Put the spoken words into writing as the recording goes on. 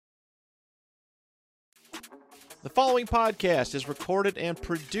The following podcast is recorded and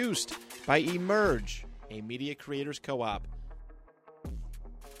produced by Emerge, a media creators co-op.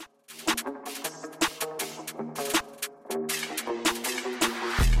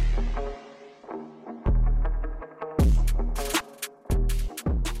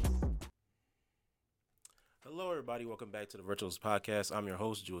 Hello, everybody. Welcome back to the Virtuals Podcast. I'm your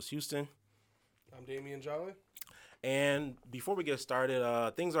host, Jules Houston. I'm Damian Jolly. And before we get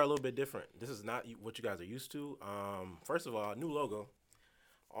started, things are a little bit different. This is not what you guys are used to. First of all, new logo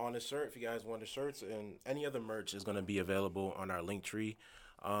on the shirt. If you guys want the shirts and any other merch is going to be available on our link tree.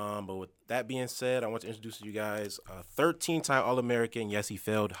 But with that being said, I want to introduce to you guys a 13-time All-American. Yes, he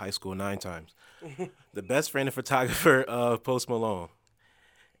failed high school 9 times. The best friend and photographer of Post Malone.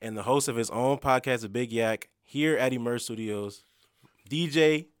 And the host of his own podcast, The Big Yak, here at Emerge Studios,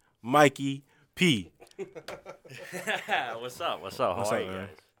 DJ Mikey P. What's up? How are you man?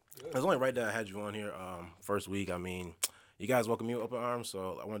 guys? It was only right that I had you on here first week. I mean, you guys welcome me with open arms,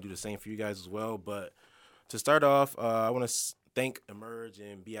 so I want to do the same for you guys as well. But to start off, I want to thank Emerge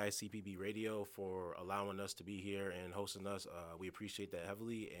and BICPB Radio for allowing us to be here and hosting us. We appreciate that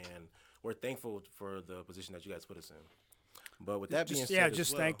heavily, and we're thankful for the position that you guys put us in. But with that being said,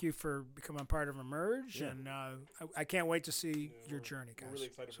 thank you for becoming part of Emerge, and I can't wait to see your journey, guys. We're really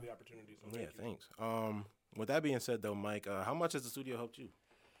excited for the opportunity. So thanks. With that being said, though, Mike, how much has the studio helped you?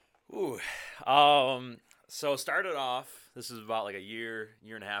 So started off, this is about like a year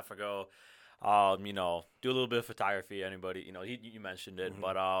and a half ago. Do a little bit of photography. Anybody, you mentioned it,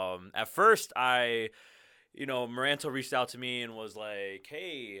 but at first Maranto reached out to me and was like,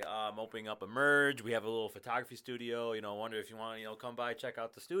 hey, I'm opening up Emerge. We have a little photography studio. Wonder if you want to, come by, check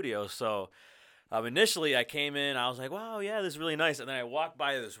out the studio. So initially I came in, I was like, wow, yeah, this is really nice. And then I walked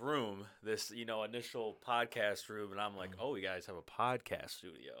by this room, this, initial podcast room. And I'm like, oh, you guys have a podcast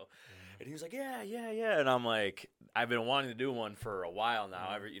studio. And he was like, yeah. And I'm like, I've been wanting to do one for a while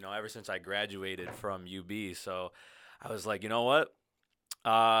now, ever since I graduated from UB. So I was like, you know what?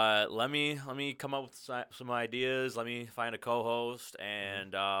 Let me come up with some ideas. Let me find a co-host,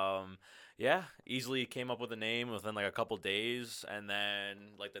 and easily came up with a name within like a couple days. And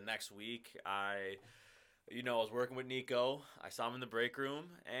then like the next week, I was working with Nico. I saw him in the break room,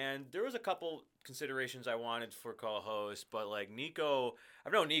 and there was a couple considerations I wanted for co-host, but like Nico,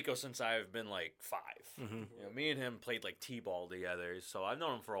 I've known Nico since I've been like 5. Me and him played like t-ball together, so I've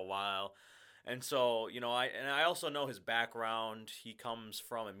known him for a while. And so, I also know his background. He comes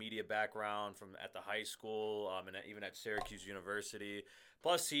from a media background at the high school, and even at Syracuse University.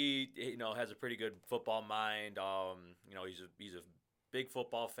 Plus, he has a pretty good football mind. He's a big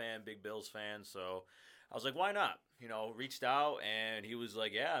football fan, big Bills fan. So I was like, why not? Reached out, and he was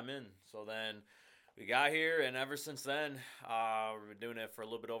like, yeah, I'm in. So then we got here, and ever since then, we've been doing it for a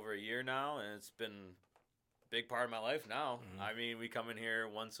little bit over a year now, and it's been big part of my life now. I mean, we come in here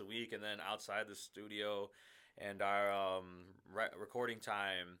once a week, and then outside the studio and our recording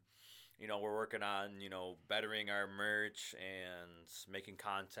time, we're working on, bettering our merch and making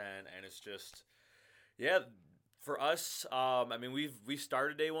content. And it's just, for us, we've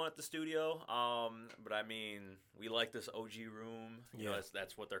started day one at the studio, but I mean, we like this OG room.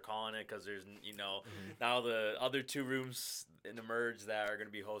 That's what they're calling it, because there's, now the other 2 rooms in Emerge that are going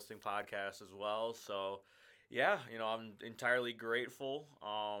to be hosting podcasts as well. So I'm entirely grateful.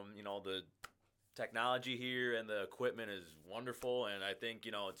 The technology here and the equipment is wonderful, and I think,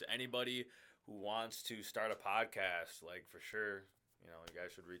 to anybody who wants to start a podcast, like, for sure, you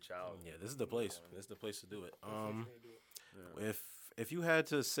guys should reach out. Yeah, this is the place. This is the place to do it. If you had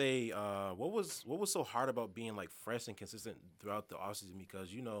to say, what was so hard about being like fresh and consistent throughout the offseason? Because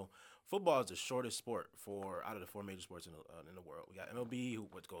football is the shortest sport out of the 4 major sports in the world. We got MLB,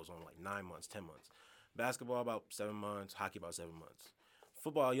 which goes on like 9 months, 10 months. Basketball about 7 months, hockey about 7 months.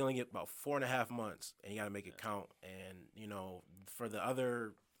 Football, you only get about 4.5 months, and you got to make it count. And for the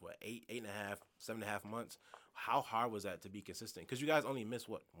other 8.5, 7.5 months, how hard was that to be consistent? Because you guys only missed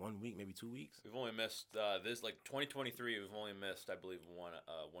 1 week, maybe 2 weeks. We've only missed 2023. We've only missed, I believe, one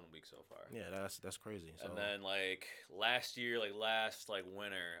week so far. Yeah, that's crazy. So. And then like last year, last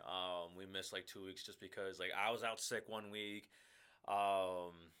winter, we missed like 2 weeks just because like I was out sick 1 week.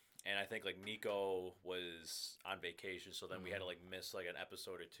 And I think, like, Nico was on vacation, so then we had to, miss, an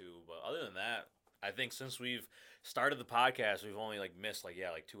episode or 2. But other than that, I think since we've started the podcast, we've only, missed,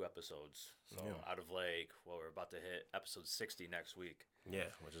 2 episodes. So out of, we're about to hit episode 60 next week. Yeah,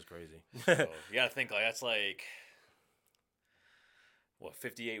 which is crazy. So you got to think, that's, what,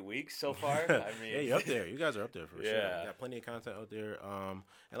 58 weeks so far? I mean, yeah, you're up there. You guys are up there for sure. Yeah. You got plenty of content out there.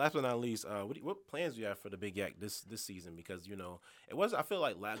 And last but not least, what plans do you have for the Big Yak this season? Because it was. I feel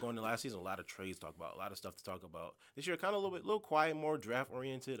like going to last season, a lot of trades to talk about, a lot of stuff to talk about. This year, kind of a little quiet, more draft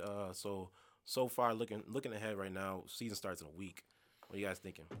oriented. So far, looking ahead right now, season starts in a week. What are you guys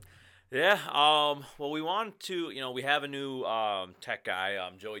thinking? Yeah. Well, we want to. We have a new tech guy,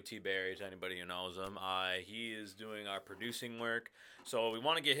 Joey T. Berry. To anybody who knows him, he is doing our producing work. So we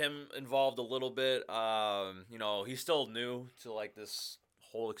want to get him involved a little bit. He's still new to like this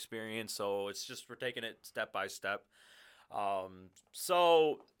whole experience, so it's just we're taking it step by step.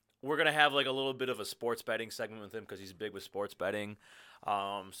 So we're gonna have like a little bit of a sports betting segment with him because he's big with sports betting.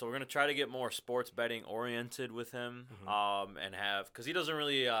 So we're gonna try to get more sports betting oriented with him, and because he doesn't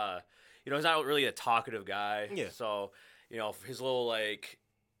really, he's not really a talkative guy. Yeah. So his little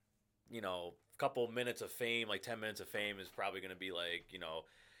couple minutes of fame, like 10 minutes of fame, is probably gonna be like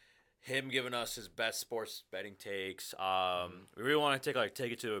him giving us his best sports betting takes. We really want to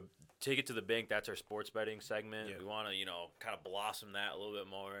take it to the bank. That's our sports betting segment. Yeah. We want to kind of blossom that a little bit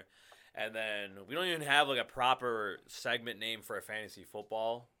more. And then we don't even have like a proper segment name for a fantasy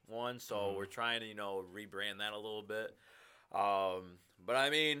football one, so we're trying to rebrand that a little bit. But I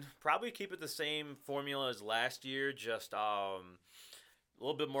mean, probably keep it the same formula as last year, just a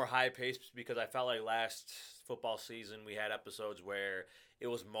little bit more high paced, because I felt like last football season we had episodes where it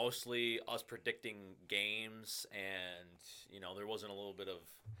was mostly us predicting games, and there wasn't a little bit of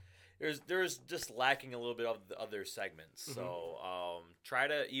there's just lacking a little bit of the other segments. So try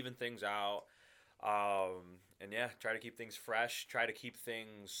to even things out, and yeah, try to keep things fresh. Try to keep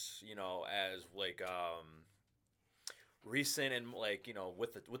things as like recent and like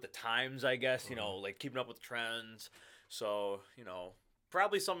with the times, I guess. Like keeping up with trends. So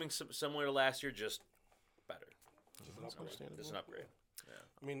probably something similar to last year, just better. Just an upgrade. Yeah.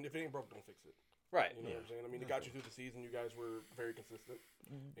 I mean, if it ain't broke, don't fix it. Right. You know what I'm saying? I mean, it got you through the season. You guys were very consistent,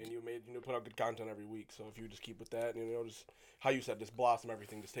 and you put out good content every week. So if you just keep with that, just how you said, just blossom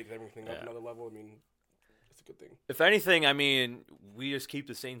everything, just take everything up another level. I mean, it's a good thing. If anything, I mean, we just keep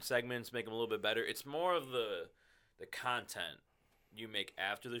the same segments, make them a little bit better. It's more of the content you make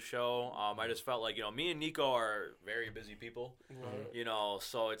after the show. I just felt like me and Nico are very busy people. Right.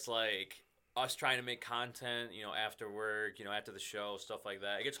 So it's like us trying to make content, after work, after the show, stuff like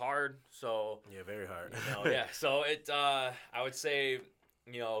that. It gets hard, so Yeah, very hard. yeah. So I would say,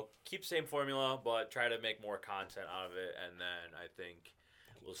 keep same formula, but try to make more content out of it, and then I think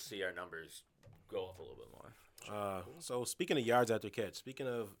we'll see our numbers go up a little bit more. So speaking of yards after catch, speaking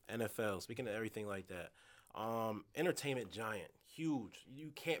of NFL, speaking of everything like that, entertainment giant, huge.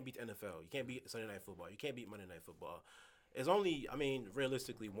 You can't beat the NFL. You can't beat Sunday Night Football. You can't beat Monday Night Football. There's only,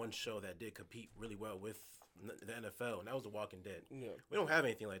 realistically, one show that did compete really well with the NFL, and that was The Walking Dead. Yeah. We don't have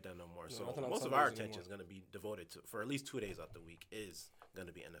anything like that no more. So nothing on most of our Sundays attention is going to be devoted to, for at least 2 days out the week, is going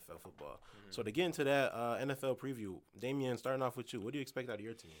to be NFL football. Mm-hmm. So to get into that NFL preview, Damian, starting off with you, what do you expect out of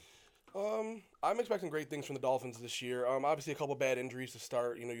your team? I'm expecting great things from the Dolphins this year. Obviously a couple bad injuries to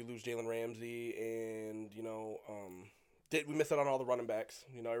start. You lose Jalen Ramsey, and we missed out on all the running backs.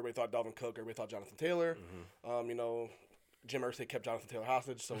 Everybody thought Dalvin Cook, everybody thought Jonathan Taylor. Jim Irsay kept Jonathan Taylor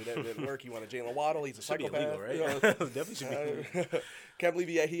hostage, so that didn't work. He wanted Jalen Waddle. He's a Should be psychopath. illegal, right? Definitely should be illegal. Can't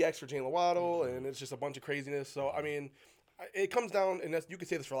believe he asked for Jalen Waddle, and it's just a bunch of craziness. So it comes down, and you can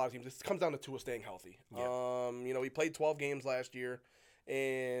say this for a lot of teams. It comes down to Tua staying healthy. Yeah. He played 12 games last year,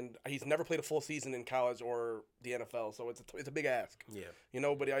 and he's never played a full season in college or the NFL, so it's a big ask. Yeah.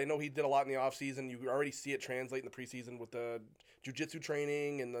 But I know he did a lot in the offseason. You already see it translate in the preseason with the jiu-jitsu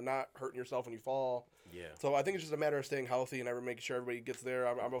training and the not hurting yourself when you fall. Yeah. So I think it's just a matter of staying healthy and making sure everybody gets there.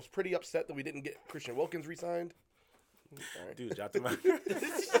 I was pretty upset that we didn't get Christian Wilkins re-signed. Right. Dude, drop them out.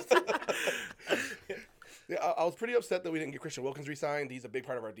 Yeah, I was pretty upset that we didn't get Christian Wilkins re-signed. He's a big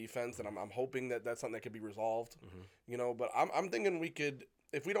part of our defense, and I'm hoping that that's something that could be resolved. But I'm thinking we could,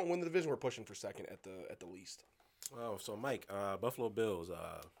 if we don't win the division, we're pushing for second at the least. Oh, so Mike, Buffalo Bills,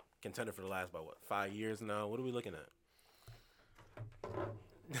 contender for the last, 5 years now. What are we looking at?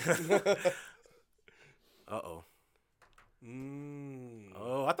 Uh-oh.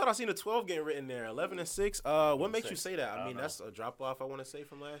 Oh, I thought I seen a 12 game written there. 11-6. What makes you say that? I mean, that's a drop off, I want to say,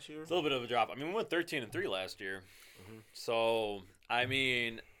 from last year. It's a little bit of a drop. I mean, we went 13-3 last year. So, I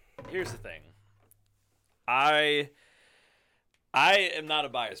mean, here's the thing. I am not a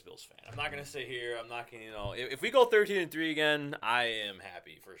biased Bills fan. I'm not going to sit here. I'm not going to, if we go 13-3 again, I am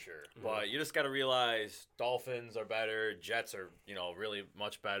happy for sure. But you just got to realize Dolphins are better. Jets are, really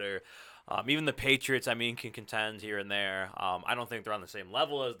much better. Even the Patriots, can contend here and there. I don't think they're on the same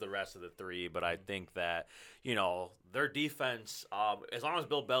level as the rest of the three, but I think that, their defense, as long as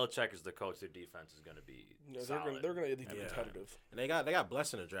Bill Belichick is the coach, their defense is going to be solid. They're gonna at least be competitive. And they got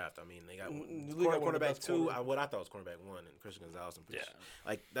blessed in the draft. I mean, they got quarterback 2. What I thought was cornerback 1, and Christian Gonzalez.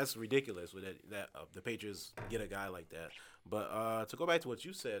 Like that's ridiculous with that the Patriots get a guy like that. But to go back to what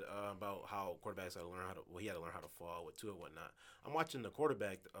you said about how quarterbacks had to learn he had to learn how to fall with Tua and whatnot. I'm watching the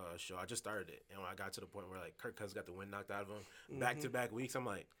quarterback show. I just started it, and when I got to the point where like Kirk Cousins got the wind knocked out of him back-to-back weeks, I'm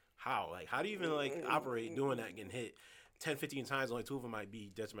like, how? Like, how do you even like operate doing that, getting hit 10, 15 times? Only 2 of them might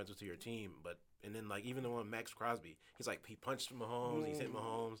be detrimental to your team, and then like even the one Max Crosby, he punched Mahomes, he's hit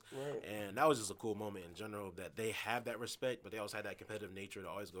Mahomes, and that was just a cool moment in general that they have that respect, but they also had that competitive nature to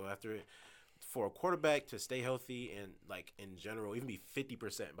always go after it. For a quarterback to stay healthy and like in general even be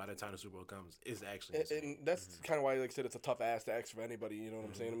 50% by the time the Super Bowl comes is actually insane. And that's kind of why, like I said, it's a tough ask to ask for anybody. You know what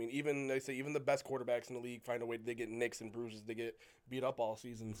I'm saying? I mean, even the best quarterbacks in the league find a way. They get nicks and bruises. They get beat up all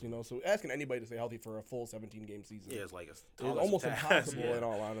seasons. You know, so asking anybody to stay healthy for a full 17-game season, it's like it's almost impossible in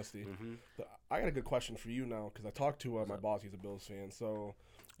all honesty. Mm-hmm. But I got a good question for you now because I talked to my boss. He's a Bills fan. So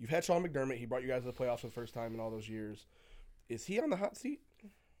you've had Sean McDermott. He brought you guys to the playoffs for the first time in all those years. Is he on the hot seat?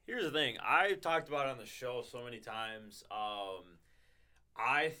 Here's the thing. I talked about it on the show so many times.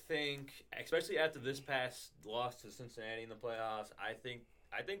 I think, especially after this past loss to Cincinnati in the playoffs, I think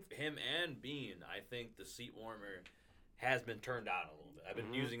him and Bean, I think the seat warmer has been turned on a little bit. I've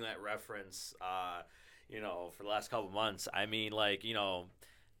been using that reference, for the last couple of months. I mean, like,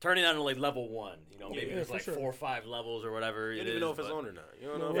 turning on to like level 1, maybe it's like 4 or 5 levels or whatever. You don't even know if it's on or not. You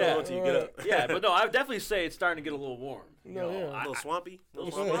don't know if it's on until you get up. Yeah, but no, I would definitely say it's starting to get a little warm. A little swampy. You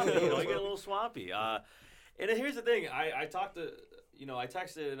get a little swampy. And here's the thing. I talked to, I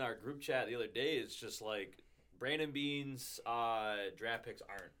texted in our group chat the other day. It's just like Brandon Bean's draft picks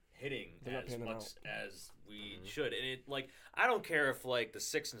aren't hitting as much as we should. And it like I don't care if like the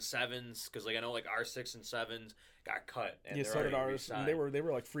 6 and 7s, because like I know like our 6 and 7s got cut. And so did ours. And they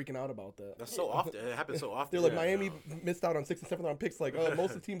were like freaking out about that. That's so often. It happens so often. They're like Miami missed out on 6 and 7 round picks. Like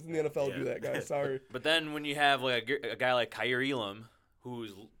most of the teams in the NFL do that, guys. Sorry. But then when you have like a guy like Kyer Elam,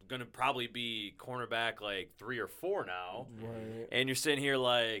 who's gonna probably be cornerback like 3 or 4 now, right? And you're sitting here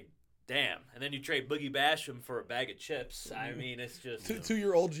like, damn. And then you trade Boogie Basham for a bag of chips. I mean, it's just to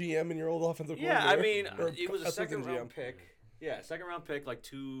your old GM and your old offensive coordinator. Yeah, I mean, it was a second round pick. Yeah, second round pick like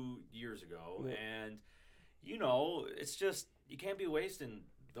 2 years ago, and. It's just you can't be wasting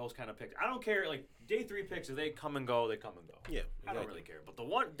those kind of picks. I don't care. Like day 3 picks, if they come and go, they come and go. Yeah, exactly. I don't really care. But the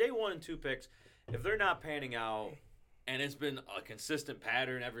day 1 and 2 picks, if they're not panning out, and it's been a consistent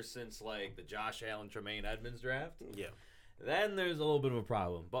pattern ever since like the Josh Allen, Tremaine Edmonds draft. Yeah. Then there's a little bit of a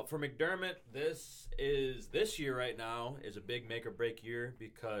problem. But for McDermott, this year right now is a big make or break year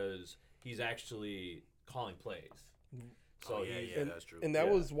because he's actually calling plays. So that's true. And that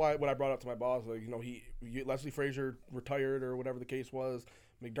was what I brought up to my boss. Like, Leslie Frazier retired or whatever the case was.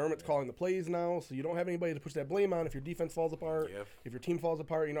 McDermott's calling the plays now, so you don't have anybody to push that blame on if your defense falls apart, if your team falls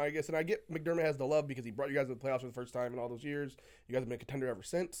apart. I guess, and I get McDermott has the love because he brought you guys to the playoffs for the first time in all those years. You guys have been a contender ever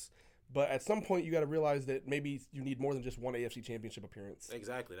since. But at some point, you got to realize that maybe you need more than just one AFC Championship appearance.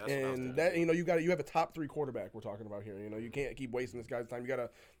 Exactly. That's and that you have a top 3 quarterback we're talking about here. You can't keep wasting this guy's time. You got a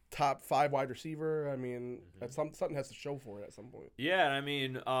top 5 wide receiver. I mean, something has to show for it at some point. Yeah, I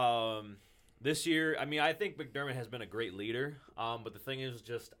mean, this year, I mean, I think McDermott has been a great leader. But the thing is,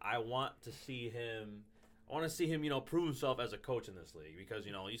 just I want to see him, prove himself as a coach in this league because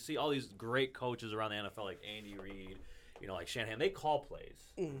you see all these great coaches around the NFL like Andy Reid. Like Shanahan, they call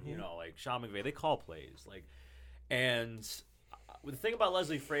plays. Like Sean McVay, they call plays. And the thing about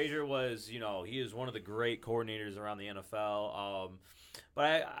Leslie Frazier was, he is one of the great coordinators around the NFL.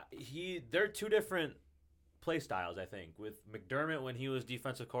 But they're 2 different play styles, I think. With McDermott, when he was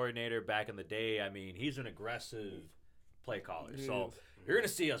defensive coordinator back in the day, I mean, he's an aggressive play caller. So you're going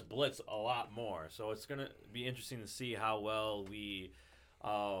to see us blitz a lot more. So it's going to be interesting to see how well we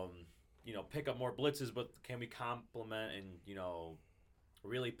pick up more blitzes, but can we complement and,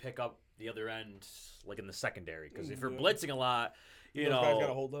 really pick up the other end, like in the secondary? Because if you're blitzing a lot, those guys got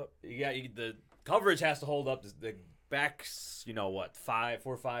to hold up. The coverage has to hold up. The backs, 4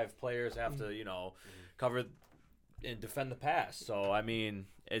 or 5 players have to, cover and defend the pass. So, I mean,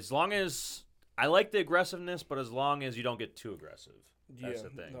 as long as I like the aggressiveness, but as long as you don't get too aggressive. That's the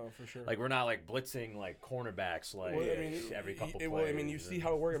thing. No, for sure. Like, we're not, blitzing, cornerbacks, every couple plays. Well, I mean, you see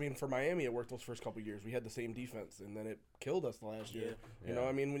how it worked. I mean, for Miami, it worked those first couple years. We had the same defense, and then it killed us the last year. You know,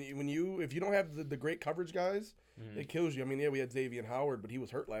 I mean, if you don't have the great coverage guys, it kills you. I mean, we had Xavier Howard, but he was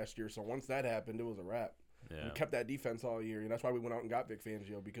hurt last year, so once that happened, it was a wrap. Yeah. We kept that defense all year, and that's why we went out and got Vic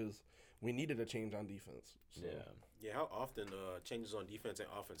Fangio, because we needed a change on defense. So. Yeah, how often changes on defense and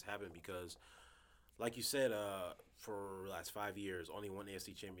offense happen because like you said, for the last 5 years, only one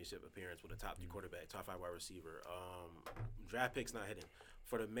AFC Championship appearance with a top 3 quarterback, top 5 wide receiver. Draft picks not hitting.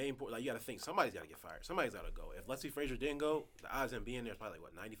 For the main point, like you got to think somebody's got to get fired. Somebody's got to go. If Leslie Frazier didn't go, the odds of him being there is probably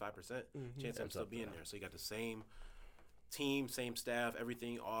like 95% chance of him still being there. So you got the same team, same staff,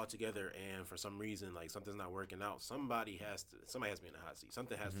 everything all together, and for some reason, like something's not working out. Somebody has to be in the hot seat.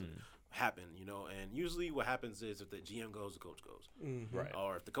 Something has to happen, And usually, what happens is if the GM goes, the coach goes, Right.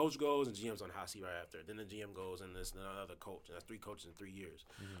 or if the coach goes and GM's on the hot seat right after, then the GM goes and there's another coach, and that's 3 coaches in 3 years.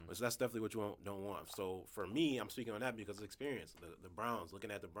 So that's definitely what you don't want. So for me, I'm speaking on that because of experience. The Browns,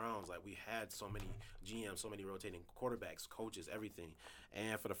 looking at the Browns, like we had so many GMs, so many rotating quarterbacks, coaches, everything,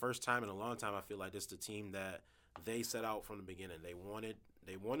 and for the first time in a long time, I feel like this is the team that they set out from the beginning. They wanted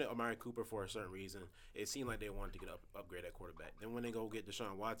Amari Cooper for a certain reason. It seemed like they wanted to get upgrade at quarterback. Then when they go get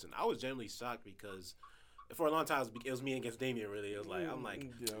Deshaun Watson, I was genuinely shocked because for a long time it was me against Damian. Really, it was like I'm like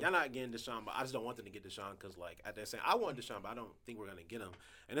y'all not getting Deshaun, but I just don't want them to get Deshaun because like at that saying I want Deshaun, but I don't think we're gonna get him.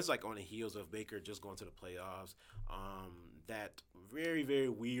 And it's like on the heels of Baker just going to the playoffs. That very, very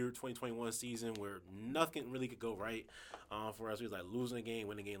weird 2021 season where nothing really could go right for us. We was like losing a game,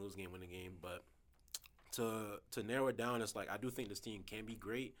 winning a game, losing a game, winning a game, but. To narrow it down, it's like I do think this team can be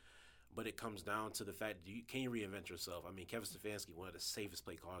great, but it comes down to the fact can you reinvent yourself? I mean, Kevin Stefanski, one of the safest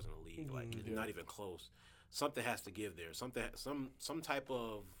play callers in the league, like not even close. Something has to give there. Some type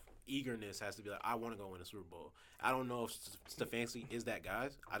of eagerness has to be like I want to go win a Super Bowl. I don't know if Stefanski is that guy.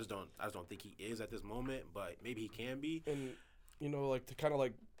 I just don't think he is at this moment, but maybe he can be. And like to kind of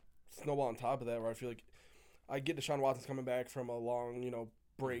like snowball on top of that, where I feel like I get Deshaun Watson's coming back from a long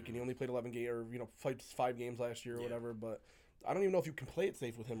break, and he only played 11 games or played 5 games last year or whatever. But I don't even know if you can play it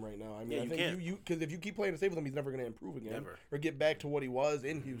safe with him right now. I mean, I think you because if you keep playing it safe with him, he's never going to improve again or get back to what he was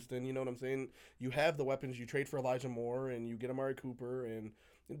in Houston. You know what I'm saying? You have the weapons. You trade for Elijah Moore and you get Amari Cooper and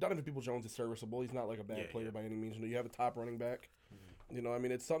Donovan Peoples-Jones is serviceable. He's not like a bad player by any means. You have a top running back. I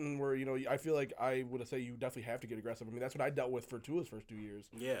mean, it's something where, I feel like I would say you definitely have to get aggressive. I mean, that's what I dealt with for Tua's first 2 years.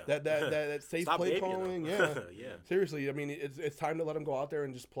 Yeah. That safe play calling. Yeah. Yeah. Seriously, I mean, it's time to let him go out there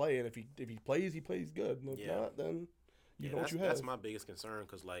and just play. And if he plays, he plays good. And if not, then you know what you have. That's my biggest concern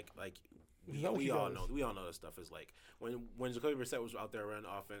because, we all know this stuff is like when Jacoby Brissett was out there running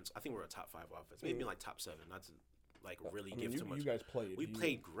offense, I think we're a top 5 offense, maybe like top 7, not to really give too much. You guys played. We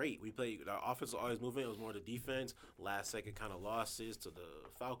played great. Our offense was always moving. It was more the defense. Last second kind of losses to the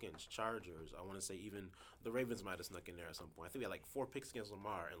Falcons, Chargers. I want to say even the Ravens might have snuck in there at some point. I think we had like 4 picks against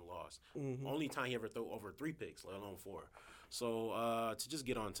Lamar and lost. Only time he ever threw over 3 picks, let alone 4. So to just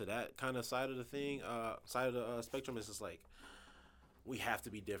get onto that kind of side of the thing, side of the spectrum, is just like we have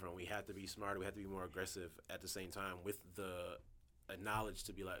to be different. We have to be smarter. We have to be more aggressive at the same time with the knowledge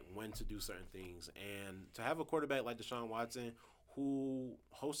to be like when to do certain things, and to have a quarterback like Deshaun Watson who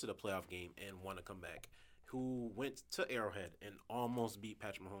hosted a playoff game and won a comeback, who went to Arrowhead and almost beat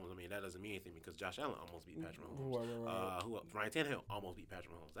Patrick Mahomes. I mean, that doesn't mean anything because Josh Allen almost beat Patrick Mahomes. Right. Ryan Tannehill almost beat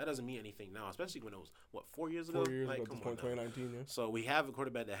Patrick Mahomes. That doesn't mean anything now, especially when it was 4 years ago. 4 years like, ago, at this point, 2019. Yeah. So we have a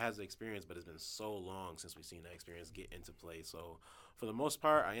quarterback that has the experience, but it's been so long since we've seen that experience get into play. So for the most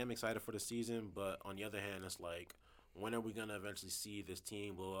part, I am excited for the season, but on the other hand, it's like, when are we going to eventually see this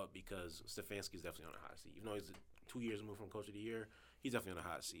team blow up? Because Stefanski's definitely on a hot seat. Even though he's 2 years removed from Coach of the Year, he's definitely on a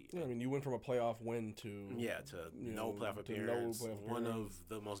hot seat. Yeah, I mean, you went from a playoff win to no playoff appearance. One of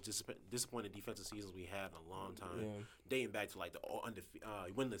the most disappointing defensive seasons we had in a long time, dating back to like the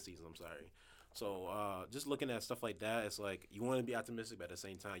winless season. I'm sorry. So just looking at stuff like that, it's like you want to be optimistic, but at the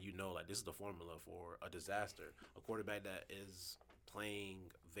same time, like this is the formula for a disaster. A quarterback that is playing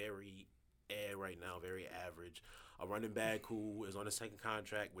very right now, very average. A running back who is on a second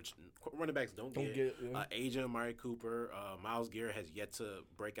contract, which running backs don't get. Agent Amari Cooper, Myles Garrett has yet to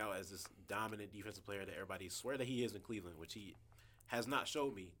break out as this dominant defensive player that everybody swear that he is in Cleveland, which he has not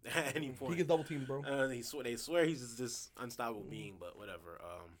showed me at any point. He gets double teamed, bro. They swear he's just this unstoppable being, but whatever.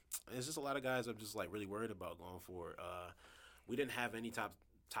 It's just a lot of guys I'm just like really worried about going forward. We didn't have any top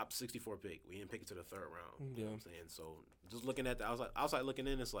 64 pick. We didn't pick it to the 3rd round. You know what I'm saying? So just looking at the outside looking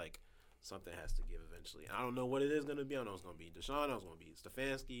in, it's like something has to give eventually. I don't know what it is going to be. I don't know it's going to be Deshaun. I know it's going to be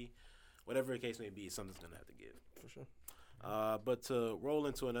Stefanski. Whatever the case may be, something's going to have to give. For sure. But to roll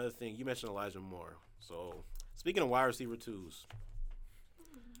into another thing, you mentioned Elijah Moore. So speaking of wide receiver 2s,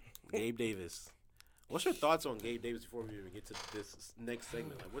 Gabe Davis. What's your thoughts on Gabe Davis before we even get to this next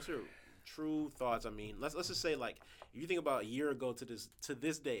segment? Like, what's your true thoughts? I mean, let's just say, like, if you think about a year ago to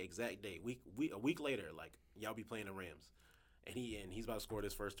this day, exact day, a week later, like, y'all be playing the Rams. And he's about to score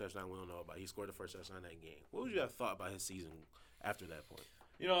his first touchdown we don't know about. He scored the first touchdown in that game. What would you have thought about his season after that point?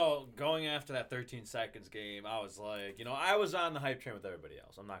 Going after that 13 seconds game, I was like, I was on the hype train with everybody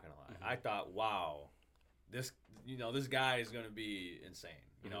else. I'm not going to lie. I thought, wow, this guy is going to be insane.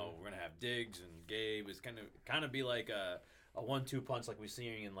 You know, we're going to have Diggs and Gabe. It's kind of be like a 1-2 punch like we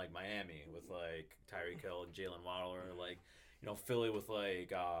see in like Miami with like Tyreek Hill and Jalen Waddle, or like, you know, Philly with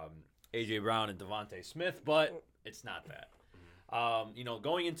like AJ Brown and Devontae Smith, but it's not that. You know,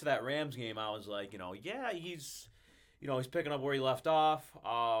 going into that Rams game, I was like, you know, yeah, he's picking up where he left off.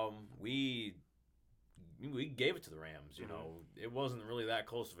 We gave it to the Rams. You know, it wasn't really that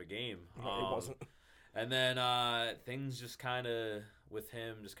close of a game. No, it wasn't. And then things just kind of with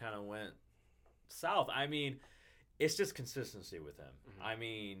him just kind of went south. I mean, it's just consistency with him. I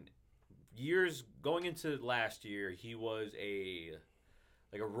mean, years going into last year, he was a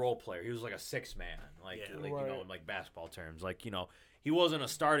role player. He was like a 6-man, you know, in like basketball terms. Like, you know, he wasn't a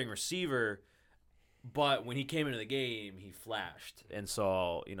starting receiver, but when he came into the game, he flashed. And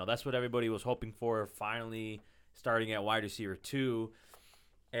so, you know, that's what everybody was hoping for, finally starting at wide receiver 2.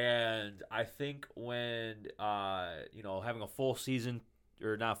 And I think when, you know, having a full season,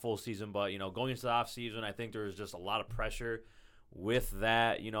 or not full season, but, you know, going into the offseason, I think there was just a lot of pressure with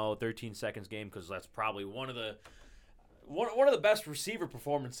that, you know, 13 seconds game, because that's probably one of the best receiver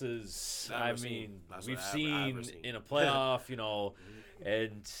performances we've seen in a playoff, you know,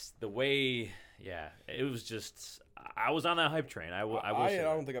 and the way, it was just, I was on that hype train. I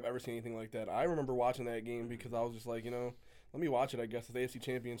don't think I've ever seen anything like that. I remember watching that game because I was just like, you know, let me watch it. I guess it's the AFC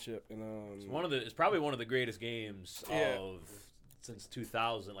Championship, and it's probably one of the greatest games since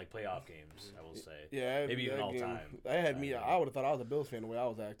 2000, like playoff games, I will say. Yeah, maybe even all game, time. I would have thought I was a Bills fan the way I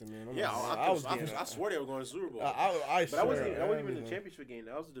was acting, man. I swear they were going to Super Bowl. But that wasn't even the championship game.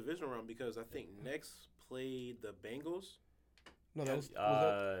 That was the division round, because I think next played the Bengals. No, that was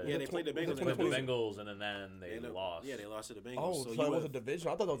they played the Bengals. They played the Bengals, and then they lost. Yeah, they lost to the Bengals. Oh, so it was a division.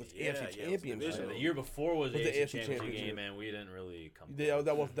 I thought that was the AFC Championship. The year before was the AFC Championship game, and we didn't really come. Yeah,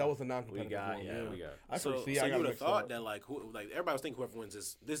 that was a non-competitive one. We got. So you would have thought that like everybody was thinking whoever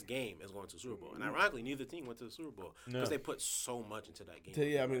wins this game is going to the Super Bowl, and ironically, neither team went to the Super Bowl because they put so much into that game.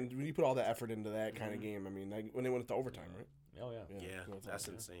 Yeah, I mean, when you put all that effort into that kind of game, I mean, when they went into overtime, right? Oh yeah. Yeah, that's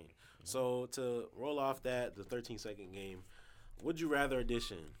insane. So to roll off the 13-second game. Would you rather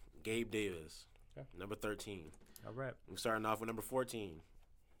edition, Gabe Davis, number 13. All right. We're starting off with number 14.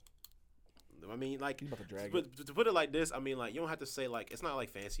 I mean, like, about to drag to put it like this, I mean, like, you don't have to say, like, it's not like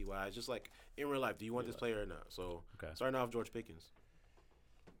fancy wise, just like in real life, do you want this player or not? So, starting off, George Pickens.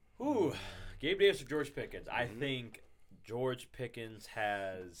 Ooh, Gabe Davis or George Pickens? I think George Pickens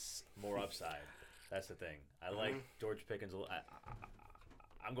has more upside. That's the thing. I like George Pickens.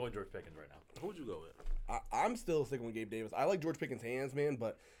 I'm going George Pickens right now. Who would you go with? I'm still sticking with Gabe Davis. I like George Pickens' hands, man,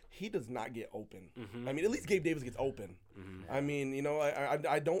 but he does not get open. I mean, at least Gabe Davis gets open. I mean, you know,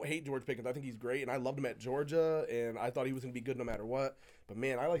 I don't hate George Pickens. I think he's great, and I loved him at Georgia, and I thought he was going to be good no matter what. But,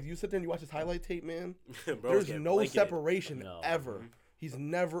 man, you sit there and you watch his highlight tape, man. There's no separation ever. He's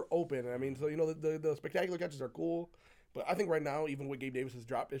never open. I mean, so, you know, the spectacular catches are cool. But I think right now, even with Gabe Davis's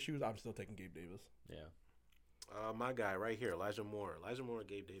drop issues, I'm still taking Gabe Davis. Yeah. My guy right here, Elijah Moore. Elijah Moore or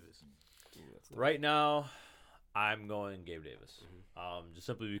Gabe Davis? Right now, I'm going Gabe Davis. Just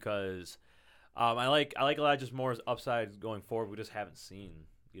simply because I like Elijah Moore's upside going forward. We just haven't seen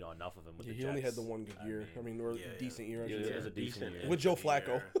enough of him with the Jets. He only had the one good year. I mean, or decent year. It was a decent year with Joe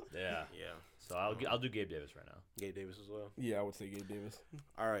Flacco. Yeah. So I'll do Gabe Davis right now. Gabe Davis as well. Yeah, I would say Gabe Davis.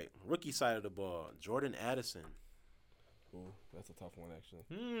 All right, rookie side of the ball, Jordan Addison. Ooh, that's a tough one, actually.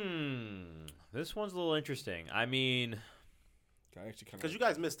 This one's a little interesting. I mean, because you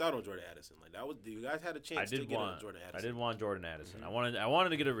guys missed out on Jordan Addison. Like you guys had a chance to get Jordan Addison. I did want Jordan Addison. I wanted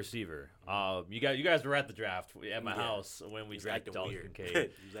to get a receiver. You guys were at the draft at my house when we drafted Dalton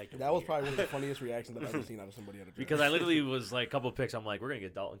Kincaid. That was probably one of the funniest reactions I've ever seen out of somebody at a draft. Because I literally was like a couple of picks. I'm like, we're gonna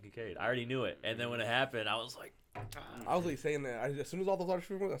get Dalton Kincaid. I already knew it, and then when it happened, I was like, I was like saying that as soon as all those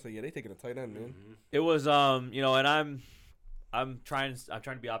other went, I said, yeah, they taking a tight end, man. It was and I'm trying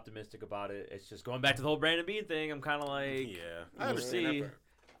to be optimistic about it. It's just going back to the whole Brandon Beane thing. I'm kind of like, I understand.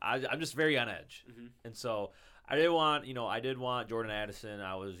 I'm just very on edge, and so I did want Jordan Addison.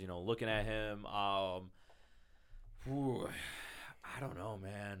 I was looking at him. I don't know,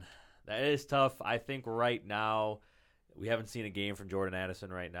 man. That is tough. I think right now we haven't seen a game from Jordan Addison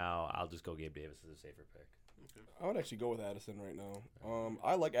right now. I'll just go Gabe Davis as a safer pick. I would actually go with Addison right now.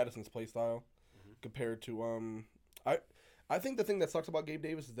 I like Addison's play style compared to I think the thing that sucks about Gabe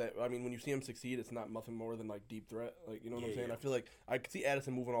Davis is that, I mean, when you see him succeed, it's not nothing more than, like, deep threat. Like, you know what I'm saying? I feel like I could see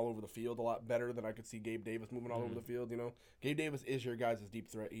Addison moving all over the field a lot better than I could see Gabe Davis moving all over the field, you know? Gabe Davis is your guys'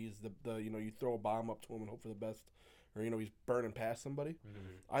 deep threat. He's the you throw a bomb up to him and hope for the best. or he's burning past somebody.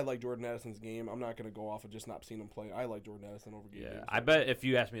 I like Jordan Addison's game. I'm not going to go off of just not seeing him play. I like Jordan Addison over Gabe Davis. I bet if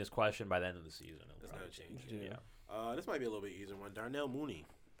you ask me this question by the end of the season, it'll It's probably gonna change. change. Yeah. This might be a little bit easier one. Darnell Mooney.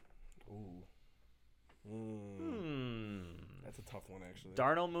 Ooh. That's a tough one, actually.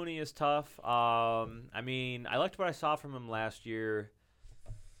 Darnell Mooney is tough. I mean, I liked what I saw from him last year.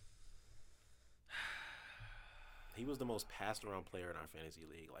 He was the most passed around player in our fantasy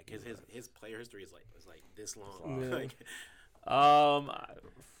league. Like his player history is like this long. Yeah. Like,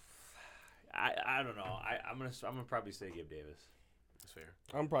 I don't know. I'm gonna probably say Gabe Davis. that's fair.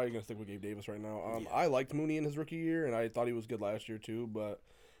 I'm probably going to stick with Gabe Davis right now. Yeah. I liked Mooney in his rookie year, and I thought he was good last year too, but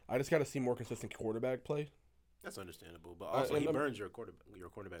I just got to see more consistent quarterback play. That's understandable. But also, he burns your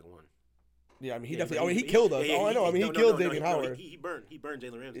quarterback one. Yeah, I mean, he Yeah, definitely. but he killed us. I know. I mean, he killed Xavier no, Howard. He burned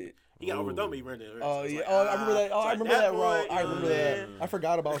Jalen Ramsey. He got overthrown, but he burned Jalen Ramsey. Oh It's yeah. like, I remember that. I remember that route. boy, I remember that. man. I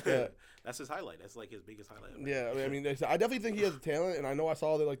forgot about that. That's his highlight. That's like his biggest highlight. Yeah, I mean, I definitely think he has talent, and I know I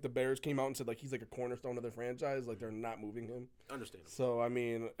saw that like the Bears came out and said like he's like a cornerstone of their franchise, like they're not moving him. Understandable. So I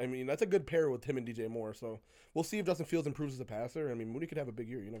mean that's a good pair with him and DJ Moore. So we'll see if Justin Fields improves as a passer. I mean, Mooney could have a big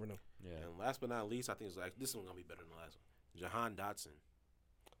year. You never know. Yeah. And last but not least, I think this one's gonna be better than the last one. Jahan Dotson.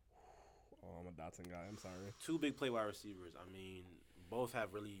 Oh, I'm a Dotson guy. I'm sorry. Two big play wide receivers. I mean, both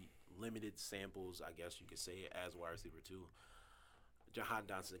have really limited samples, I guess you could say, as wide receiver too. Jahan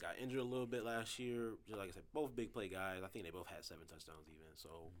Dotson got injured a little bit last year. Just like I said, both big play guys. I think they both had 7 touchdowns even. So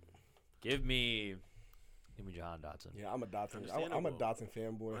Give me Jahan Dotson. Yeah, I'm a Dotson. I'm a Understandable. Dotson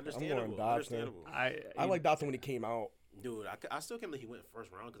fanboy. I'm understandable. going Dotson. Understandable. I like Dotson when he came out. Dude, I still can't believe he went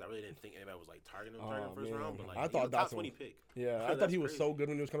first round because I really didn't think anybody was like targeting him during Oh, the first man. round. But like, I he's thought a top Dotson 20 was- pick. Yeah, I thought That's he was crazy. so good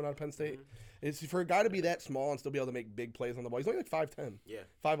when he was coming out of Penn State. It's for a guy to be that small and still be able to make big plays on the ball. He's only like 5'10", Yeah.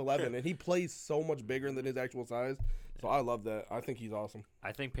 5'11", and he plays so much bigger than his actual size. So I love that. I think he's awesome.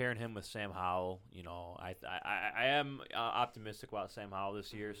 I think pairing him with Sam Howell, I am optimistic about Sam Howell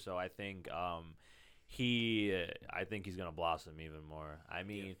this year. So I think I think he's gonna blossom even more. I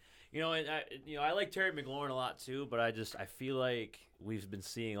mean, I like Terry McLaurin a lot too, but I feel like we've been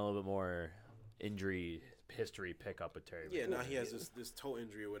seeing a little bit more injury history pick up with Terry. Yeah, McLaurin. now he has this toe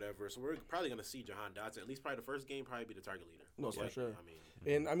injury or whatever. So we're probably going to see Jahan Dotson, at least probably the first game, probably be the target leader. No, Most for likely. sure. I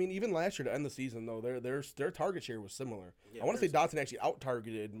mean, And even last year to end the season though, their target share was similar. Yeah, I want to say very Dotson actually out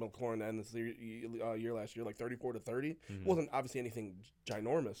targeted McLaurin to end the year last year, like 34-30. Wasn't obviously anything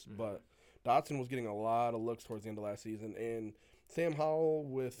ginormous, but Dotson was getting a lot of looks towards the end of last season. And Sam Howell,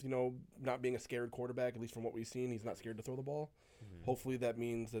 with not being a scared quarterback, at least from what we've seen, he's not scared to throw the ball. Hopefully that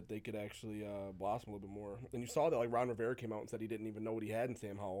means that they could actually blossom a little bit more. And you saw that like Ron Rivera came out and said he didn't even know what he had in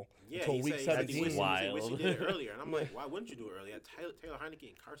Sam Howell until he week said he 17. wished he did it Wild. earlier. And I'm like, why wouldn't you do it earlier? Taylor Heineke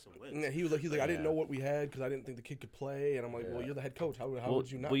and Carson Wentz. Yeah, he's like, I didn't Yeah. know what we had because I didn't think the kid could play. And I'm like, well, you're the head coach. How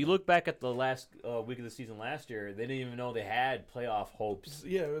would you not? Well, you know? look back at the last week of the season last year; they didn't even know they had playoff hopes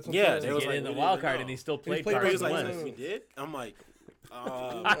Yeah, that's what Yeah, I'm they saying. was to like, get in the we wild didn't card, know. and he still played played He was Carson like, Carson Wentz. we did? I'm like,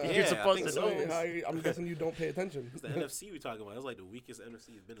 You're yeah, supposed I think to so. know. I'm guessing you don't pay attention. It's the NFC we talking about. It's like the weakest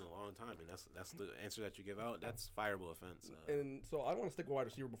NFC has been in a long time, and that's the answer that you give out. That's fireable offense. And so I want to stick with wide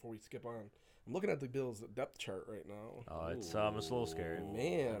receiver before we skip on. I'm looking at the Bills' depth chart right now. Oh, it's a little scary.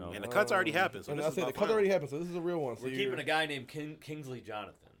 Man, I know. And the cuts already happened. So and this I is say the about cut final. already happened, so this is a real one. So We're keeping a guy named Kingsley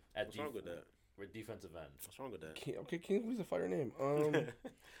Jonathan at What's wrong with that? We're defensive end. What's wrong with that? Okay, Kingsley's a fire name.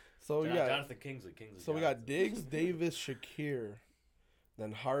 So John- yeah, Jonathan Kingsley. so we got Diggs, Davis, Shakir,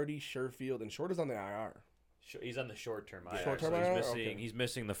 then Hardy, Sherfield, and Short is on the IR. He's on the short-term IR. Short-term so IR? he's missing. Okay. He's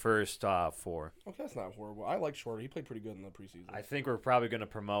missing the first 4. Okay, that's not horrible. I like Short. He played pretty good in the preseason. I think we're probably going to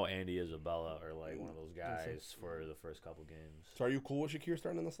promote Andy Isabella or like one of those guys for the first couple games. So are you cool with Shakir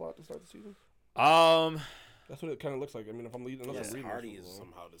starting in the slot to start the season? That's what it kind of looks like. I mean, if I'm leading, unless Yes, I'm reading Hardy this is wrong.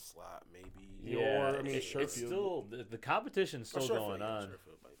 somehow the slot, maybe. Yeah, or, I mean, it's Sherfield. still the competition's still going on.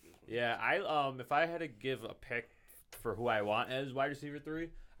 Yeah, I if I had to give a pick for who I want as wide receiver 3,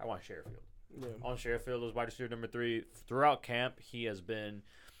 I want Sherfield. Yeah. I want Sherfield as wide receiver number 3. Throughout camp, he has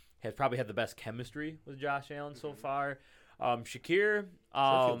probably had the best chemistry with Josh Allen so far. Shakir,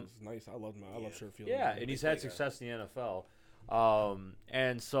 Sherfield is nice. I love him. I love Sherfield. yeah, and he's had success in the NFL.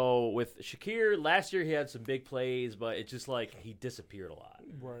 And so with Shakir, last year he had some big plays, but it's just like he disappeared a lot.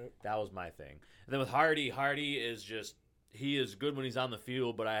 Right. That was my thing. And then with Hardy is just he is good when he's on the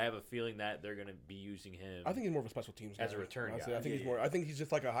field, but I have a feeling that they're going to be using him. I think he's more of a special teams guy. As a return honestly. guy. I think he's more. I think he's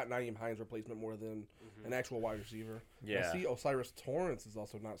just like a hot Nyheim Hines replacement more than an actual wide receiver. Yeah. I see Osiris Torrance is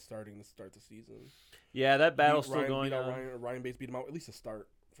also not starting to start the season. Yeah, that battle's Beat still Ryan, going beat out on. Ryan Bates beat him out at least a start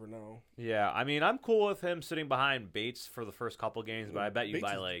for now. Yeah, I mean, I'm cool with him sitting behind Bates for the first couple games, but I bet you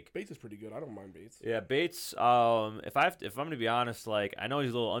Bates is pretty good. I don't mind Bates. Yeah, Bates. If I'm gonna be honest, like I know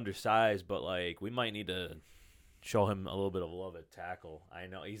he's a little undersized, but like we might need to show him a little bit of love at tackle. I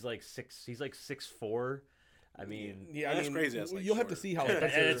know he's like 6'4". I mean, Yeah, That's crazy. That's, like, you'll have to short. see how. and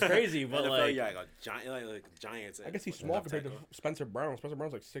it's crazy, but NFL, like, yeah, like Giants. I guess he's at small left compared to tackle. Spencer Brown. Spencer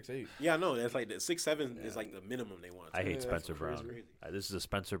Brown's like 6'8". Yeah, no, that's like the 6'7" is like the minimum they want. I hate Yeah, Spencer that's Brown. crazy. This is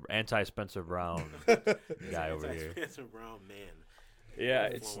a anti-Spencer Brown guy over here. Spencer Brown, man. Yeah,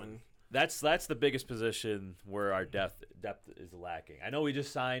 it's Flowing. that's the biggest position where our depth is lacking. I know we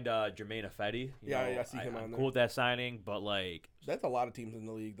just signed Jermaine Ifedi. I see him on I'm there. cool with that signing, but like, That's a lot of teams in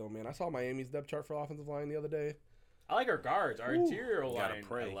the league, though, man. I saw Miami's depth chart for offensive line the other day. I like our guards, our interior gotta line.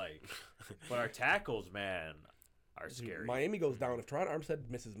 pray. I like, but our tackles, man, are scary. Miami goes down. If Teron Armstead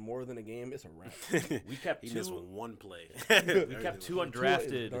misses more than a game, it's a wrap. We kept He missed two. one play. We kept two Tua is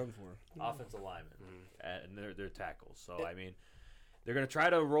undrafted done for. offensive linemen, and they're tackles. So I mean, they're gonna try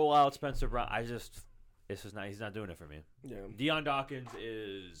to roll out Spencer Brown. He's not doing it for me. Yeah. Deion Dawkins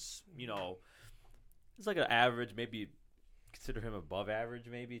is, he's like an average, maybe consider him above average,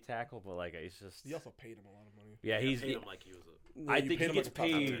 maybe tackle, but like it's just. He also paid him a lot of money. Yeah, Paid him like he was No, I you think paid he him gets like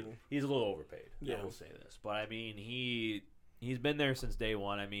a top paid. tackle. He's a little overpaid. Yeah. I will say this, but I mean he's been there since day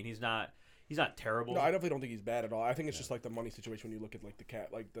one. I mean he's not terrible. No, I definitely don't think he's bad at all. I think it's just like the money situation when you look at like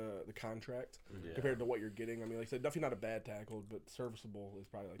the contract Yeah. compared to what you're getting. I mean, like I said, definitely not a bad tackle, but serviceable is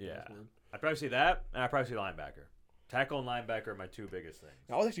probably like the Yeah, best word. I'd probably say that, and I'd probably say linebacker. Tackle and linebacker are my two biggest things.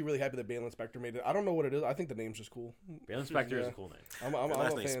 I was actually really happy that Balen Spector made it. I don't know what it is. I think the name's just cool. Balen Spector is Yeah. a cool name. I'm Your a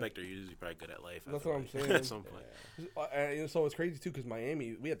last name fan. Spector. You're usually probably good at life. I That's feel what I'm like, saying. At some point. And so it's crazy too because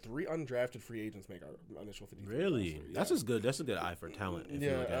Miami, we had 3 undrafted free agents make our initial 53. Really? roster. That's Yeah. just good. That's a good eye for talent. If you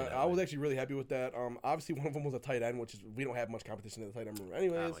Yeah, look at it that I was way. actually really happy with that. Obviously one of them was a tight end, which is we don't have much competition in the tight end room,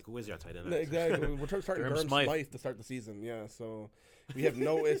 anyways. Like, who is your tight end? No, exactly. We're starting Durham Durham Smythe. Smythe to start the season. Yeah, so we have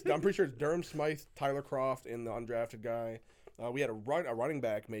no. I'm pretty sure it's Durham Smythe, Tyler Croft, and the undrafted guy. We had a running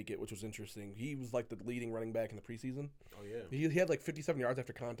back make it, which was interesting. He was like the leading running back in the preseason. Oh yeah. He had like 57 yards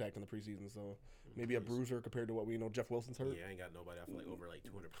after contact in the preseason, so maybe a bruiser compared to what we know Jeff Wilson's hurt. Yeah, I ain't got nobody. I feel like over like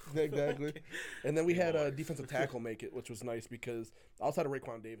 200 pounds. Exactly. And then we had a defensive tackle make it, which was nice because outside of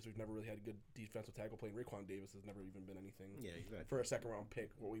Raekwon Davis, we've never really had a good defensive tackle play. And Raekwon Davis has never even been anything Yeah, exactly. for a second round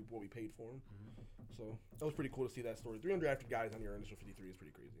pick. What we paid for him. So that was pretty cool to see that story. 3 undrafted guys on your initial 53 is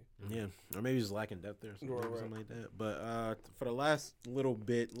pretty crazy. Yeah, or maybe just lacking depth there, or something, Right. something like that. But for the last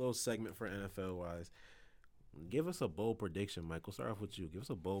little segment for NFL wise, give us a bold prediction, Mike. We'll start off with you. Give us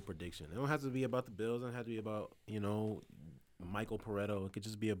a bold prediction. It don't have to be about the Bills. It don't have to be about Michael Pareto. It could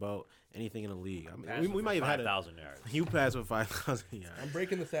just be about anything in the league. I mean, we might have had 5,000 yards. You passed with 5,000 yards. I'm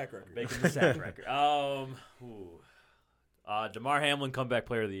breaking the sack record. Making the sack record. Damar Hamlin, comeback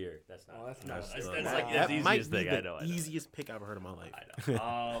player of the year. That's not. Oh, that's that's, not- that's, that's like not- the that might easiest be thing. the I know. easiest pick I've heard in my life. I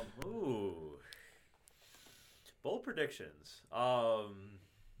know. Bold predictions. I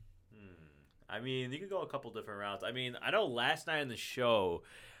mean, you could go a couple different routes. I mean, I know last night in the show,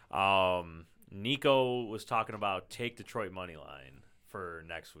 Nico was talking about take Detroit money line for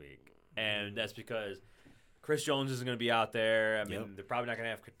next week, and that's because Chris Jones isn't going to be out there. I mean, Yep. they're probably not going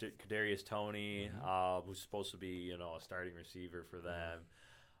to have Kadarius Toney, who's supposed to be, a starting receiver for them.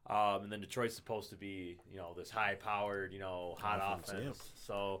 And then Detroit's supposed to be, this high-powered, hot Offense, offense. yep.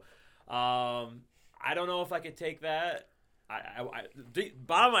 So, I don't know if I could take that. The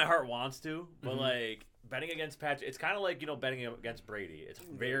bottom of my heart wants to, but like betting against Patrick, it's kind of like betting against Brady. It's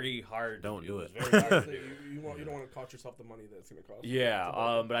very hard. Don't to do It's it. very hard to do. You don't want to cost yourself the money that's going to cost.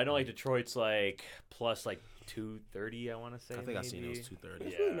 Yeah, but I know like Detroit's like plus like 230. I want to say. I think I seen it was maybe. 230.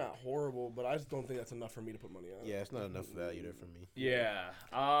 It's Yeah. really not horrible, but I just don't think that's enough for me to put money on. Yeah, it's not enough value there for me. Yeah.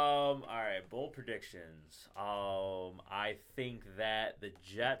 All right. Bold predictions. I think that the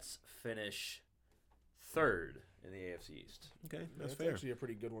Jets finish third in the AFC East. Okay, that's That's fair. actually a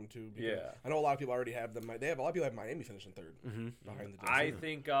pretty good one too. because Yeah. I know a lot of people already have them. They have a lot of people have Miami finishing third Mm-hmm. behind the Jets. I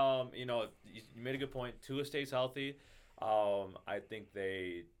think you made a good point. Tua stays healthy. I think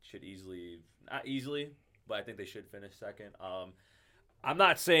they should not easily, but I think they should finish second. I'm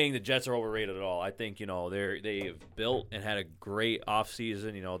not saying the Jets are overrated at all. I think they've built and had a great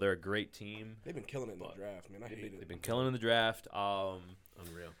offseason. They're a great team. They've been killing it in the draft, man. I hate They've it. been killing in the draft.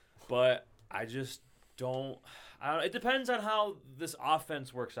 Unreal. But I just don't. It depends on how this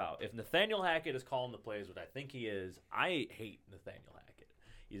offense works out. If Nathaniel Hackett is calling the plays, which I think he is, I hate Nathaniel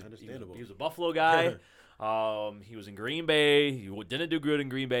Hackett. Understandable. He was a Buffalo guy. He was in Green Bay. He didn't do good in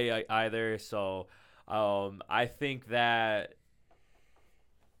Green Bay either. So I think that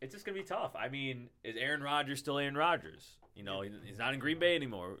it's just gonna be tough. I mean, is Aaron Rodgers still Aaron Rodgers? He's not in Green Bay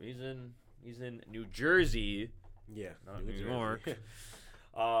anymore. He's in New Jersey. Yeah. Not New New Jersey. York.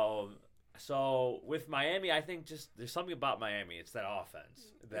 So with Miami, I think just there's something about Miami. It's that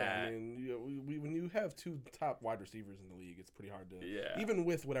offense. Yeah, I mean, when you have two top wide receivers in the league, it's pretty hard to. Yeah. Even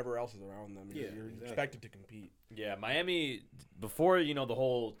with whatever else is around them, Yeah, you're exactly. expected to compete. Yeah, Miami before the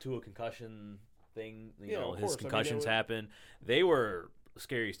whole Tua concussion thing, Yeah, of his course. I mean, concussions happened. They were the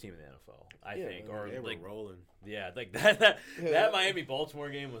scariest team in the NFL, I Yeah, think. I Or They were like rolling. that Yeah. Miami Baltimore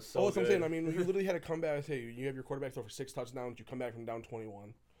game was so. Oh, that's what I'm good. saying. I mean, you literally had to come back. Say you have your quarterback throw for 6 touchdowns. You come back from down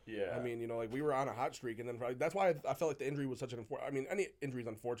 21. Yeah. I mean, like we were on a hot streak, and then that's why I felt like the injury was such an unfortunate. I mean, any injury is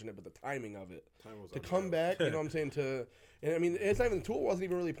unfortunate, but the timing of it Time was to unreal. come back, you know what I'm saying? And I mean, it's not even Tua wasn't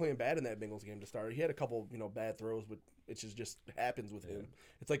even really playing bad in that Bengals game to start. He had a couple, bad throws, but it just happens with him.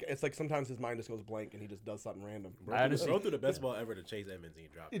 It's like sometimes his mind just goes blank and he just does something random. I honestly, Throw through the best ball ever to Chase Edmonds, and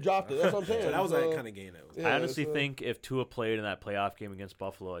he dropped He dropped it. That's what I'm saying. So that was So- that kind of game that was. Yeah, I honestly so- think if Tua played in that playoff game against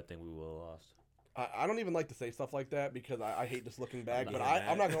Buffalo, I think we would have lost. I don't even like to say stuff like that because I hate just looking back. But Yeah,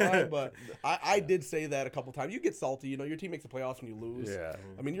 I'm not gonna lie, but I did say that a couple times. You get salty, your team makes the playoffs and you lose.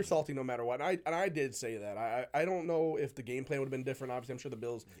 I mean, you're salty no matter what. And I did say that. I don't know if the game plan would have been different. Obviously, I'm sure the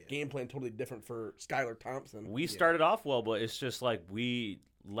Bills' game plan totally different for Skylar Thompson. We started off well, but it's just like we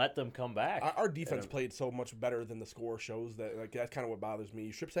let them come back. Our defense played so much better than the score shows that that's kind of what bothers me.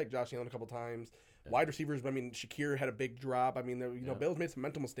 You strip sack Josh Allen a couple times. Wide receivers, I mean, Shakir had a big drop. I mean, Bills made some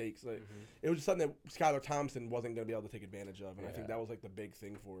mental mistakes. Like, it was just something that Skylar Thompson wasn't going to be able to take advantage of, and I think that was like the big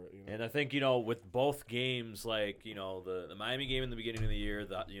thing for it. And I think with both games, like the Miami game in the beginning of the year,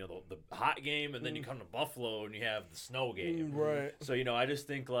 the hot game, and then you come to Buffalo and you have the snow game. Right. So I just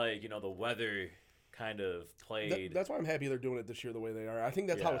think the weather kind of played. That's why I'm happy they're doing it this year the way they are. I think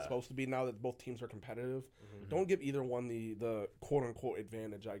that's how it's Yeah. supposed to be now that both teams are competitive. Don't give either one the quote unquote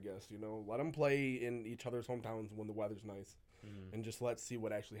advantage, I guess. Let them play in each other's hometowns when the weather's nice, and just let's see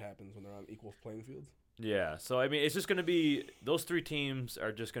what actually happens when they're on equal playing fields. Yeah. So I mean, it's just going to be those three teams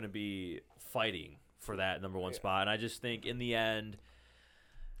are just going to be fighting for that number one spot, and I just think in the end.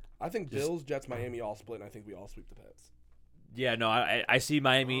 I think Bills, Jets, Miami all split, and I think we all sweep the Pats. Yeah, no, I see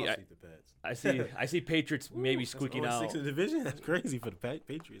Miami. I'll see the Pats. I see Patriots maybe squeaking That's out. 6 in the division. That's crazy for the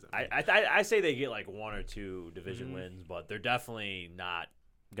Patriots. I say they get like 1 or 2 division wins, but they're definitely not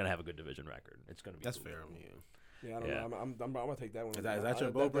gonna have a good division record. It's gonna be That's fair. Yeah. Yeah, I don't know. I'm gonna take that one. Is that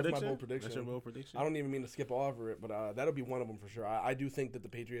your bold prediction? That's my bold prediction. That's your bold prediction. I don't even mean to skip over it, but that'll be one of them for sure. I do think that the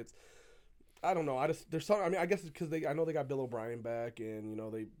Patriots. I don't know. There's some. I mean, I guess it's because I know they got Bill O'Brien back, and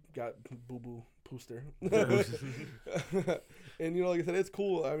they got Boo Boo Pooster. And like I said, it's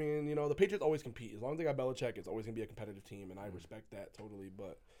cool. I mean, the Patriots always compete. As long as they got Belichick, it's always gonna be a competitive team, and I respect that totally.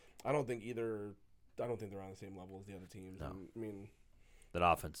 But I don't think they're on the same level as the other teams. No. I mean, that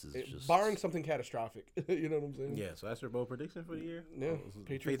offense is just barring something catastrophic. You know what I'm saying? Yeah, so that's your bold prediction for the year? Yeah.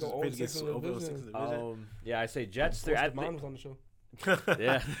 Patriots go Patriots 0-6 get in the over division. 6 in the division. Yeah, I say Jets. Of course, They're Devon was on the show.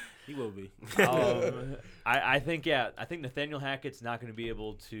 yeah. He will be. I think Nathaniel Hackett's not going to be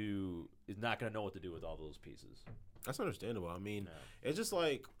able to. Is not going to know what to do with all those pieces. That's understandable. I mean, it's just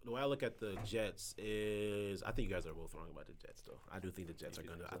like the way I look at the Jets is I think you guys are both wrong about the Jets, though. I do think the Jets are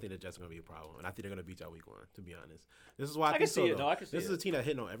gonna. I think the Jets are gonna be a problem, and I think they're gonna beat y'all week 1. To be honest, this is why I can think see so, it. though. No, I can see This is it. a team that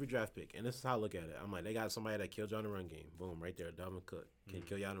hitting on every draft pick, and this is how I look at it. I'm like, they got somebody that killed you on the run game. Boom, right there. Dalvin Cook can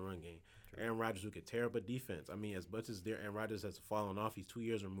kill you on the run game. Aaron Rodgers, who could tear up a defense. I mean, as much as Aaron Rodgers has fallen off, he's 2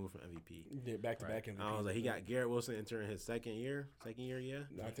 years removed from MVP. Yeah, back to back MVP. I was like, he got Garrett Wilson entering his second year, yeah.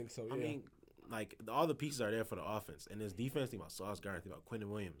 I think so. Yeah. I mean, like all the pieces are there for the offense, and this defense. Think about Sauce Gardner, think about Quentin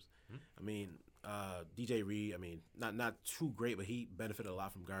Williams. I mean, DJ Reed. I mean, not too great, but he benefited a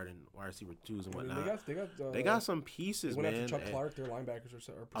lot from guarding wide receiver 2s and I mean, whatnot. they got some pieces, They went man. after Chuck and Clark. Their linebackers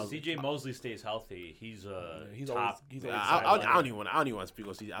are C.J. Mosley stays healthy. He's he's top. always- he's always I don't even want to speak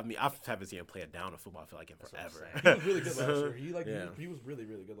on CJ. I mean, I haven't seen him play a down of football. I feel like in what I'm forever. he was really good last year. Yeah. He was really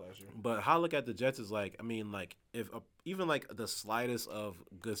really good last year. But how I look at the Jets is like, I mean, like if even like the slightest of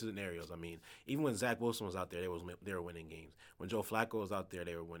good scenarios. I mean, even when Zach Wilson was out there, they were winning games. When Joe Flacco was out there,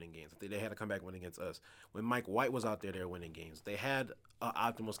 they were winning games. They had to come back win against us. When Mike White was out there, they were winning games. They had an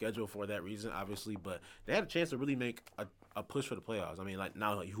optimal schedule for that reason, obviously, but they had a chance to really make a push for the playoffs. I mean, like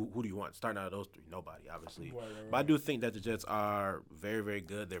now, like, who do you want starting out of those 3? Nobody, obviously. Right. But I do think that the Jets are very, very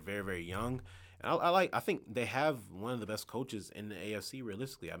good. They're very, very young. And I think they have one of the best coaches in the AFC,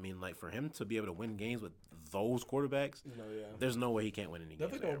 realistically. I mean, like, for him to be able to win games with those quarterbacks, there's no way he can't win any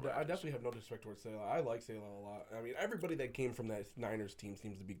games. I definitely have no disrespect towards Saleh. I like Saleh a lot. I mean, everybody that came from that Niners team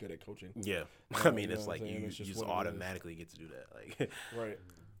seems to be good at coaching. Yeah. I mean, you know it's what like I'm saying? you It's just just what it is. automatically get to do that. Like, Right.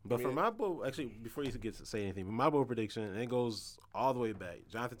 But I mean, for my bold, actually, before you get to say anything, for my bold prediction, and it goes all the way back.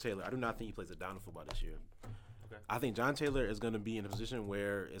 Jonathan Taylor, I do not think he plays a down of football this year. Okay. I think John Taylor is going to be in a position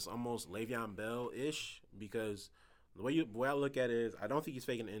where it's almost Le'Veon Bell-ish because The way I look at it is, I don't think he's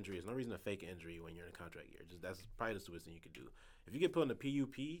faking an injury. There's no reason to fake an injury when you're in a contract year. That's probably the stupidest thing you could do. If you get put in the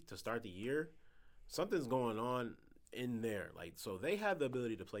PUP to start the year, something's going on in there. Like, so they have the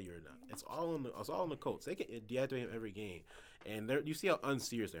ability to play you or not. It's all on the Colts. They can deactivate him every game, and you see how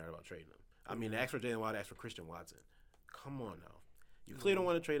unserious they are about trading him. I mean, they asked for Jalen Waddle, asked for Christian Watson. Come on now, you clearly don't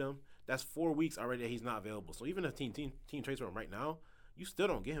want to trade him. That's 4 weeks already that he's not available. So even if team trades for him right now, you still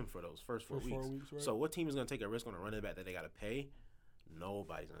don't get him for those first 4 weeks. Right? So what team is going to take a risk on a running back that they got to pay?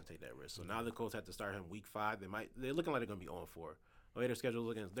 Nobody's going to take that risk. So now the Colts have to start him week 5. They're looking like they're going to be on 4. The way their schedule is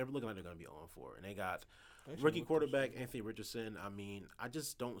looking, they're looking like they're going to be on 4. And they got rookie quarterback Anthony Richardson. I mean, I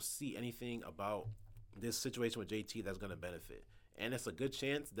just don't see anything about this situation with JT that's going to benefit. And it's a good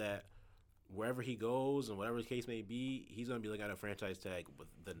chance that wherever he goes and whatever the case may be, he's going to be looking at a franchise tag with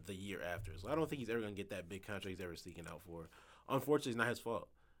the year after. So I don't think he's ever going to get that big contract he's ever seeking out for. Unfortunately, it's not his fault.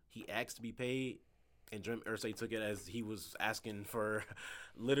 He asked to be paid, and Jim Irsay took it as he was asking for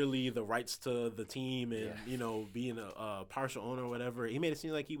literally the rights to the team and, being a partial owner or whatever. He made it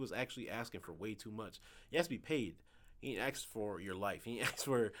seem like he was actually asking for way too much. He has to be paid. He ain't asked for your life. He ain't asked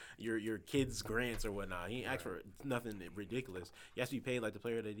for your kids' grants or whatnot. He ain't asked for nothing ridiculous. He has to be paid like the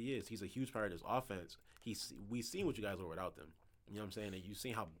player that he is. He's a huge part of this offense. We've seen what you guys were without them. You know what I'm saying? And you've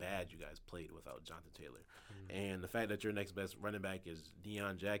seen how bad you guys played without Jonathan Taylor. And the fact that your next best running back is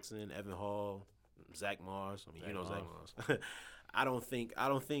Deion Jackson, Evan Hall, Zach Moss. I mean, Zach Moss. I don't think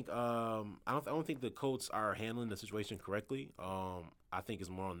the Colts are handling the situation correctly. I think it's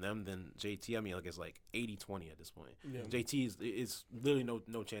more on them than JT. I mean, like, it's like 80-20 at this point. Yeah. JT is literally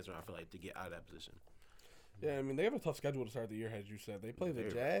no chance around, I feel like, to get out of that position. Yeah, I mean, they have a tough schedule to start the year, as you said. They play the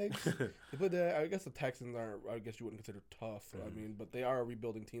Jags. They play I guess the Texans aren't, I guess you wouldn't consider tough. I mean, but they are a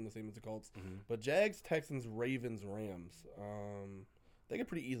rebuilding team, the same as the Colts. But Jags, Texans, Ravens, Rams. They could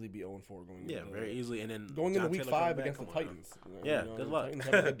pretty easily be 0-4 going into very easily. And then going into week 5 against the Titans. Good luck. The Titans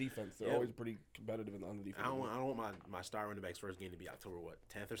have a good defense. They're always pretty competitive on the defense. I don't want my star running back's first game to be October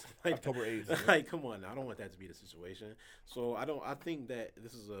 10th or something like October 8th. Yeah. Like, come on, I don't want that to be the situation. So I think that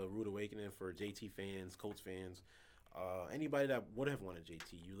this is a rude awakening for JT fans, Colts fans, anybody that would have wanted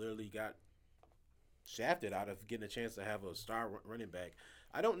JT. You literally got shafted out of getting a chance to have a star running back.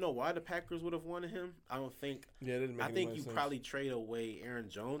 I don't know why the Packers would have wanted him. I don't think. Yeah, it didn't make any sense. Probably trade away Aaron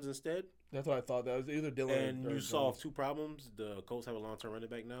Jones instead. That's what I thought. That was either Dylan and you solve 2 problems. The Colts have a long-term running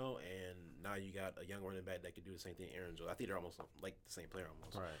back now, and now you got a young running back that could do the same thing. Aaron Jones. I think they're almost like the same player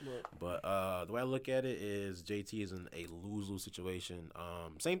almost. Right. But the way I look at it is JT is in a lose-lose situation.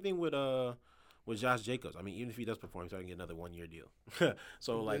 Same thing with Josh Jacobs. I mean, even if he does perform, he's going to get another 1-year deal.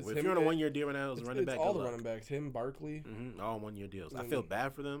 So, like, if you're on a 1-year deal right now as a running back, all the running backs, him, Barkley. All 1-year deals. I feel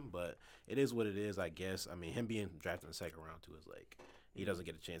bad for them, but it is what it is, I guess. I mean, him being drafted in the second round, too, is like, he doesn't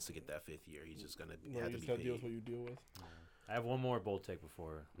get a chance to get that 5th year. He's just going to have to be paid. Deal with what you deal with. I have one more bold take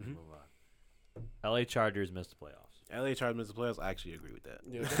before we move on. LA Chargers missed the playoffs. LA Chargers missed the playoffs. I actually agree with that.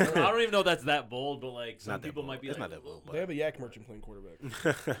 Yeah, I don't even know if that's that bold, but like some people might be it's like, not that bold. They have a yak merchant playing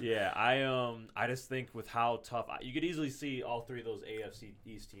quarterback. Yeah, I just think with how tough you could easily see all 3 of those AFC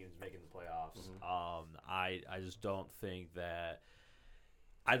East teams making the playoffs. I just don't think that.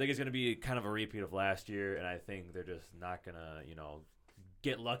 I think it's going to be kind of a repeat of last year, and I think they're just not going to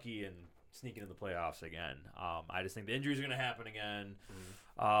get lucky and sneak into the playoffs again. I just think the injuries are going to happen again.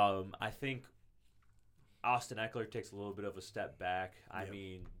 I think Austin Eckler takes a little bit of a step back. I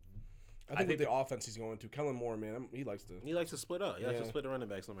mean, I think with the offense he's going to, Kellen Moore, man, he likes to split up. He likes to split the running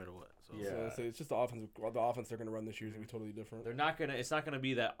backs no matter what. So it's just the offense. The offense they're going to run this year is going to be totally different. They're not gonna. It's not going to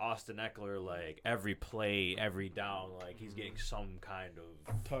be that Austin Eckler like every play, every down, like he's getting some kind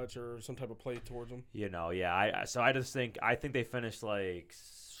of touch or some type of play towards him. So I just think they finished like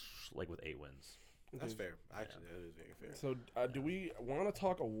with 8 wins. That's fair. Actually, that is very fair. So, do we want to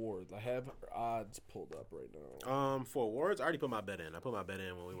talk awards? I have odds pulled up right now. For awards, I already put my bet in. I put my bet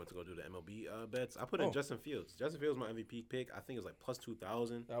in when we went to go do the MLB bets. I put in Justin Fields. Justin Fields was my MVP pick. I think it was like plus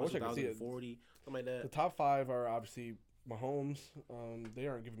 2,000, plus 2,040, something like that. The top 5 are obviously Mahomes. They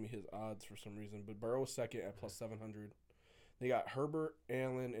aren't giving me his odds for some reason, but Burrow is second at plus 700. They got Herbert,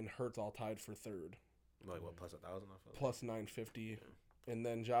 Allen, and Hurts all tied for third. Like what, plus 1,000? Plus 950. Yeah. And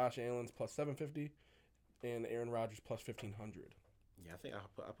then Josh Allen's plus 750, and Aaron Rodgers plus 1,500. Yeah, I think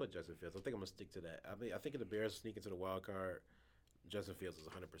I put Justin Fields. I think I'm gonna stick to that. I think if the Bears sneak into the wild card, Justin Fields is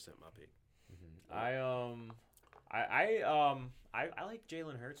 100% my pick. I like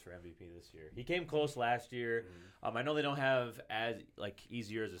Jalen Hurts for MVP this year. He came close last year. I know they don't have as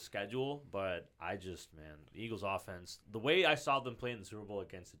easier as a schedule, but the Eagles offense, the way I saw them play in the Super Bowl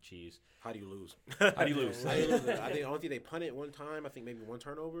against the Chiefs. How do you lose? How do you lose? I don't think they punted one time. I think maybe one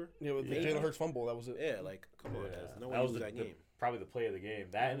turnover. Yeah, with the Jalen Hurts fumble, that was it. Yeah, come on, no one that was lose that game. Probably the play of the game.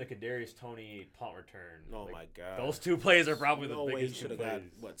 That and the Kadarius Toney punt return. Oh my God, those 2 plays are probably no the way biggest he should have plays.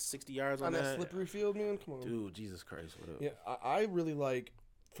 got 60 yards On on that slippery field, man. Come on, dude. Jesus Christ, what up? Yeah, I really like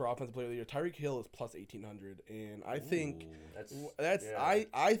for offensive player of the year. Tyreek Hill is plus 1,800, and I think that's yeah.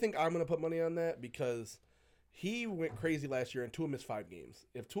 I think I'm gonna put money on that because he went crazy last year and Tua missed 5 games.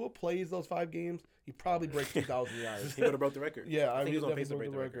 If Tua plays those 5 games, he probably breaks 2,000 yards. He would have broke the record. Yeah, I think mean, he was on pace to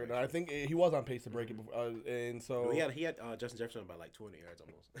definitely break the record. And I think he was on pace to break it, and so He had Justin Jefferson by like 200 yards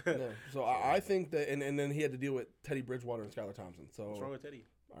almost. yeah. So I think that, and then he had to deal with Teddy Bridgewater and Skylar Thompson. So What's wrong with Teddy?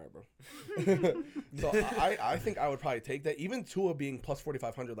 all right, bro. So I think I would probably take that. Even Tua being plus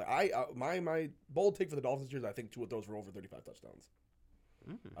 4,500. Like my bold take for the Dolphins this year is I think Tua throws for over 35 touchdowns.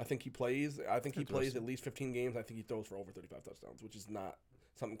 I think he plays. I think he plays at least 15 games. I think he throws for over 35 touchdowns, which is not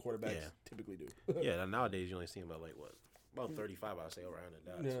something quarterbacks typically do. Yeah, nowadays you only see him about 35. I'd say around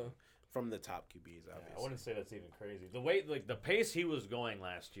that. Yeah. So, from the top QBs, obviously. I wouldn't say that's even crazy. The way, the pace he was going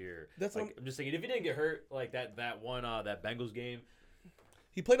last year. That's I'm just thinking, if he didn't get hurt like that one that Bengals game.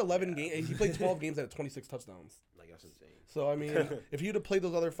 He played 11 games. He played 12 games and had 26 touchdowns. Like that's insane. So I mean, if he'd have played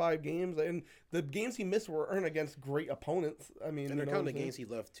those other 5 games, and the games he missed were earned against great opponents. I mean, And they're you know counting what the I'm games saying?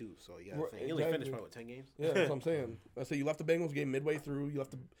 he left too. So yeah, Right, he only finished exactly. 10 games. Yeah, that's what I'm saying. I say you left the Bengals game midway through. You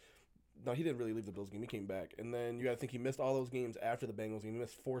left the. No, he didn't really leave the Bills game. He came back, and then you got to think he missed all those games after the Bengals game. He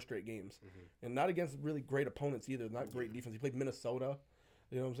missed 4 straight games, and not against really great opponents either. Not great defense. He played Minnesota.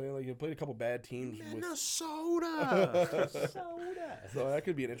 You know what I'm saying? Like he played a couple bad teams. Minnesota. So that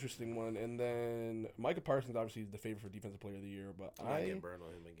could be an interesting one. And then Micah Parsons obviously is the favorite for defensive player of the year, but I might get burned on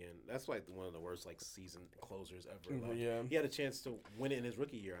him again. That's like one of the worst season closers ever. Like, Yeah. he had a chance to win it in his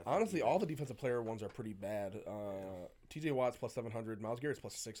rookie year. I think. Honestly, all the defensive player ones are pretty bad. T.J. Watt's plus 700, Myles Garrett's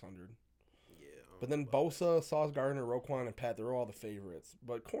plus 600. Yeah. But then Bosa, Sauce Gardner, Roquan, and Pat, they're all the favorites.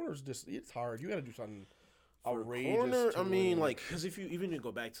 But corners it's hard. You got to do something outrageous. Corner, to I mean, win. like, because if you even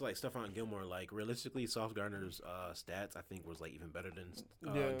go back to like Stephon Gilmore, like realistically, Sauce Gardner's stats I think was like even better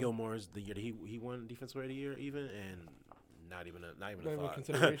than Gilmore's the year that he won Defensive Player of the Year, even and not even a thought.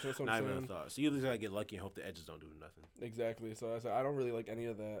 Consideration. That's what not I'm even a saying. thought. So you just gotta get lucky and hope the edges don't do nothing. Exactly. So I said I don't really like any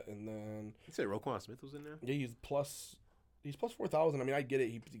of that. And then You said Roquan Smith was in there. yeah, he's plus 4,000. I mean, I get it.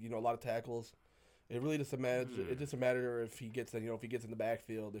 He a lot of tackles. It really doesn't matter. It doesn't matter if he gets if he gets in the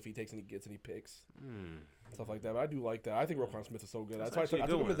backfield, if he takes any picks, stuff like that. But I do like that. I think Roquan Smith is so good. That's why I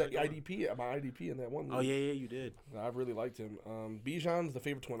took him as that IDP, my IDP in that one league. Oh yeah, you did. I really liked him. Bijan's the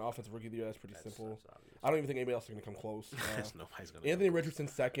favorite to win offensive rookie of the year. That's pretty simple. I don't even think anybody else is going to come close. Nobody's gonna. Anthony Richardson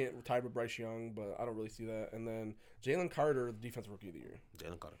second, tied with Bryce Young, but I don't really see that. And then Jalen Carter, the defensive rookie of the year.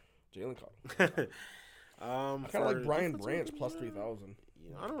 Jalen Carter. I kind of like Brian Branch plus 3,000.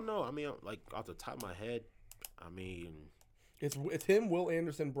 I don't know. I mean, like off the top of my head, I mean, It's him, Will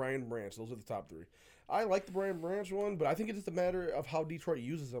Anderson, Brian Branch. Those are the top 3. I like the Brian Branch one, but I think it's just a matter of how Detroit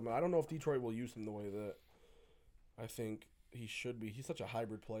uses him. And I don't know if Detroit will use him the way that I think he should be. He's such a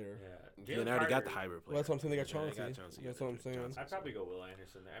hybrid player. they already got the hybrid player. Well, that's what I'm saying. They got Yeah, Chauncey. That's what I'm saying. I'd probably go Will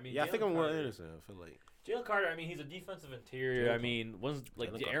Anderson there. I mean, Yeah, I think I'm Will Carter- Anderson. I feel like Jalen Carter, I mean, he's a defensive interior. I mean, was like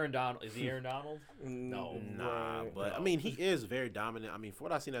Jalen Carter. Aaron Donald. Is he Aaron Donald? No. nah, Right. but I mean, he is very dominant. I mean, for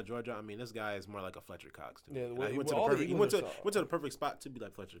what I've seen at Georgia, I mean, this guy is more like a Fletcher Cox to me. Yeah, And well, he went to all the the perfect. He Eagles went to the perfect spot to be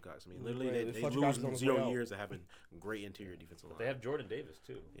like Fletcher Cox. I mean, literally, Right, they Fletcher lose Cox is on his way 0 out. years of having great interior defensive line. They have Jordan Davis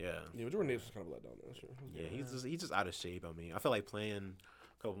too. Yeah, Yeah, but Jordan Davis was kind of let down this year. yeah, he's just out of shape. I mean, I feel like playing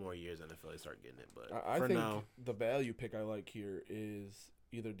a couple more years, and I feel like start getting it. But I for think now, the value pick I like here is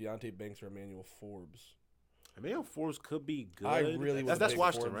either Deontay Banks or Emmanuel Forbes. Emmanuel Forbes could be good. I really was that's a big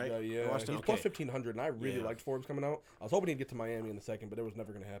Washington, Forbes right? guy, yeah, Washington, he's plus okay. 1,500, and I really Yeah. liked Forbes coming out. I was hoping he'd get to Miami in the second, but it was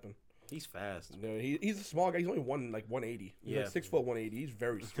never going to happen. He's fast. No, he's a small guy. He's only 180. He's Yeah. like 6 foot 180. He's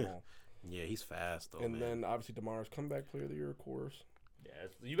very small. Yeah, he's fast though. And man. then obviously Demara's comeback player of the year, of course. Yeah,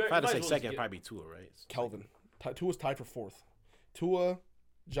 you better. if I had to you might say as well second, just probably be Tua, right? Kelvin. Tua's tied for 4th. Tua,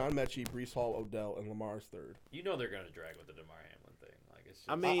 John Mechie, Brees Hall, Odell, and Lamar's 3rd. You know they're gonna drag with the DeMar Hamlin thing. Like it's. Just,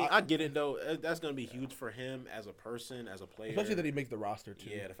 I mean, I get it though. That's gonna be huge for him as a person, as a player. Especially that he makes the roster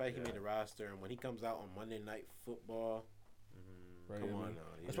too. Yeah, the fact he made the roster, and when he comes out on Monday Night Football, Right, come I on mean, now,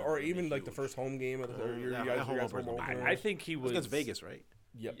 that's- know, or it'd be even like the huge. first home game of the or your Yeah, guys, home your guys' opener's home gonna be opener. I think he It was was against Vegas, right?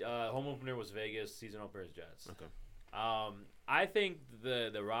 Yep. Home opener was Vegas. Season opener is Jets. Okay. I think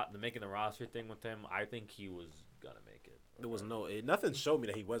the making the roster thing with him. I think he was gonna make it. There was nothing showed me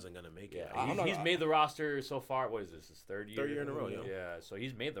that he wasn't gonna make it. Yeah, he's made the roster so far. What is this? His third year? Third year in a row, yeah. Yeah, so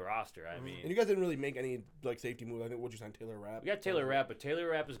he's made the roster. I mean, And you guys didn't really make any like safety moves. I think what you signed Taylor Rapp. we got Taylor Rapp, but Taylor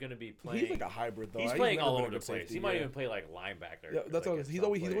Rapp is going to be playing. He's like a hybrid though. He's playing never all been a over the good place. safety, He might yeah. even play like linebacker. Yeah, that's like, all. He's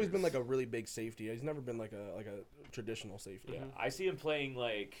always been like players. a really big safety. He's never been like a traditional safety. Yeah, I see him playing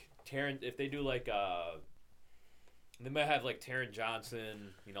like Taron. If they do like they might have like Taron Johnson,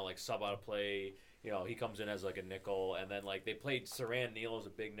 like sub out of play. He comes in as like a nickel, and then like they played Saran Neal as a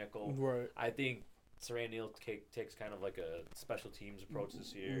big nickel. Right. I think Saran Neal takes kind of like a special teams approach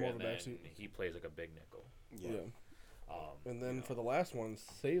this year, More of and a then backseat. he plays like a big nickel. Yeah. And then for the last one,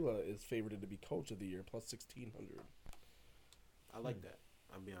 Sela is favored to be coach of the year plus 1,600. I like that.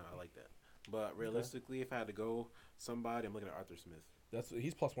 I like that. But realistically, if I had to go somebody, I'm looking at Arthur Smith.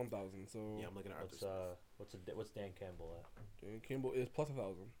 He's plus 1,000. So Yeah, I'm looking at Arthur Smith. What's Dan Campbell at? Dan Campbell is plus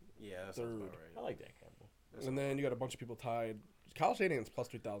 1,000. Yeah, that sounds about I right. like Dan Campbell. And then you got a bunch of people tied. Kyle Shanahan's plus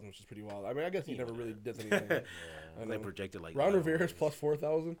 3,000, which is pretty wild. I mean, I guess he never really did anything. I They know. projected like Ron Rivera's plus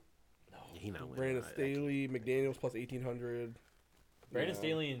 4,000. He not winning. Brandon Staley, McDaniel's plus 1,800. Brandon Yeah.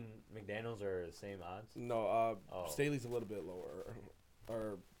 Staley and McDaniels are the same odds. No, Oh. Staley's a little bit lower.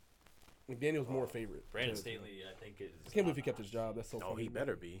 Or McDaniel's more favorite. Brandon So- Staley, I think, is. I can't believe he kept his job. That's so Oh, funny. he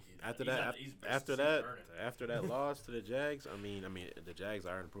better be. After he's that, not- he's after burning. that loss to the Jags. I mean, the Jags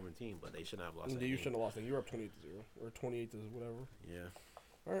are an improving team, but they shouldn't have lost. that You game. shouldn't have lost it. You were up 28-0 or 28 to whatever. Yeah.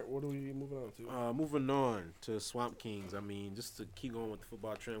 All right, what are we moving on to? Moving on to Swamp Kings. I mean, just to keep going with the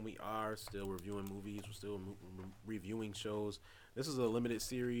football trend, we are still reviewing movies. We're still reviewing shows. This is a limited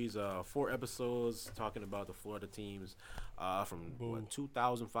series, 4 episodes talking about the Florida teams from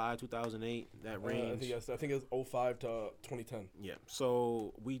 2005, 2008, that range. I think it's 05 to 2010. Yeah,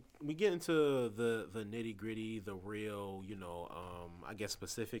 so we get into the nitty gritty, the real, I guess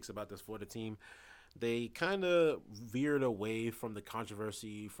specifics about this Florida team. They kind of veered away from the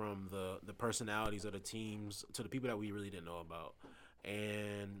controversy, from the personalities of the teams to the people that we really didn't know about.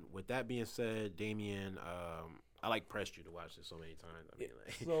 And with that being said, Damien, I pressed you to watch this so many times. I mean,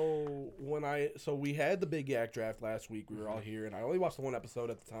 So we had the Big Yak draft last week. We were all here, and I only watched the one episode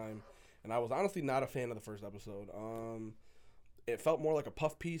at the time, and I was honestly not a fan of the first episode. It felt more like a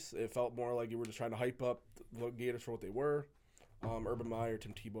puff piece. It felt more like you were just trying to hype up the Gators for what they were. Urban Meyer,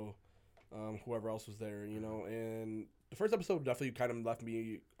 Tim Tebow, whoever else was there, and the first episode definitely kind of left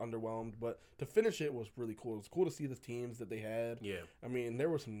me underwhelmed, but to finish it was really cool. It was cool to see the teams that they had. Yeah. I mean, there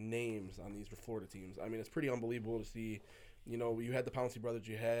were some names on these Florida teams. I mean, it's pretty unbelievable to see. You had the Pouncey brothers.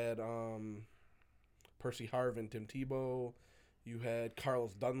 You had Percy Harvin, Tim Tebow. You had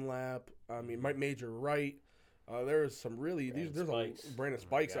Carlos Dunlap. I mean, Mike Major Wright. There's some really Brandon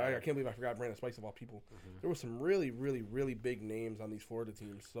Spikes. I can't believe I forgot Brandon Spikes of all people. There were some really, really, really big names on these Florida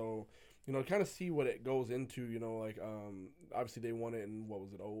teams. So, kind of see what it goes into. Obviously they won it in what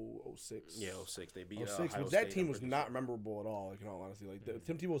was it, 06? Yeah, 06. They beat 06, Ohio but State, that team I'm was pretty not sure. memorable at all. Like, in all honesty,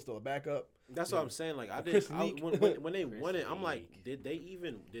 Tim Tebow was still a backup. That's what I'm saying. Like I Chris did I, Leak. when they won it, I'm like, did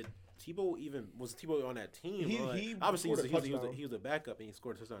Tebow was Tebow on that team? He Obviously scored a touchdown. he was a backup and he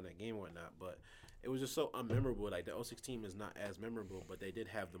scored a touchdown in that game or whatnot, but it was just so unmemorable. Like the 06 team is not as memorable, but they did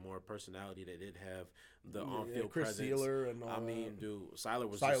have the more personality. They did have the on-field Chris presence. Sealer and all I mean, that. dude, Seiler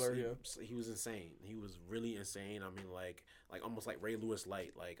was he was insane. He was really insane. I mean, like almost like Ray Lewis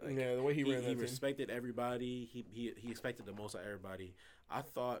light. Like Yeah, the way he ran that he team. respected everybody. He expected the most out of everybody. I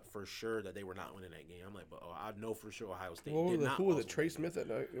thought for sure that they were not winning that game. I'm like, but I know for sure Ohio State did not. Who was it? also Trey win. Smith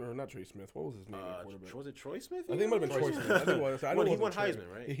or not Trey Smith? What was his name? at quarterback? Was it Troy Smith? I think it might have been Troy Smith. I think it was. I know He it won wasn't Trey.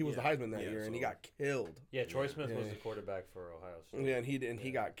 Heisman, right? Yeah, he was the Heisman that year, and he got killed. Yeah, Troy Smith was Yeah. the quarterback for Ohio State. Yeah, and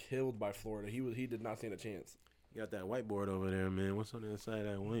he got killed by Florida. He did not stand a chance. You got that whiteboard over there, man. What's on the inside of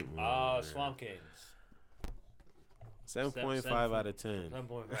that whiteboard? Swamp Kings. 7.5 out of 10.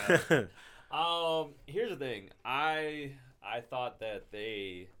 7.5. Here's the thing. I thought that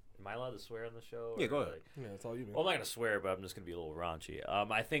they. Am I allowed to swear on the show? Yeah, or, go ahead. like- Yeah, that's all you. Well, I'm not gonna swear, but I'm just gonna be a little raunchy.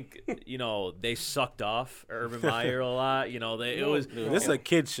 I think they sucked off Urban Meyer a lot. It was. Dude, this is a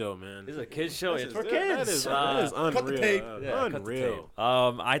kid's show, man. This is a kids show. It's for That kids. is unreal. Cut the tape. Unreal.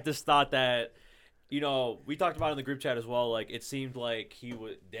 I just thought that, we talked about it in the group chat as well. Like, it seemed like he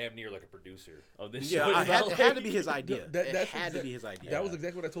was damn near like a producer of this Yeah, show. it had to be his idea. That It had to be his idea. That was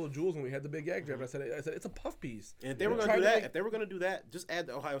exactly what I told Jules when we had the Big Yak draft. I said it's a puff piece. And if they were They're gonna do trying that, to if they were gonna do that, just add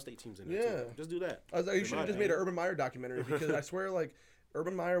the Ohio State teams in there. Yeah. too. Just do that. I was like, you should have just My made an Urban Meyer documentary because I swear, like,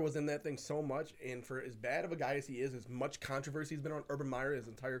 Urban Meyer was in that thing so much, and for as bad of a guy as he is, as much controversy he's been on Urban Meyer his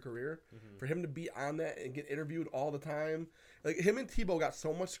entire career, for him to be on that and get interviewed all the time, like him and Tebow got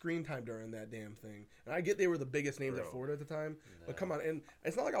so much screen time during that damn thing. And I get they were the biggest names at Florida at the time, but come on, and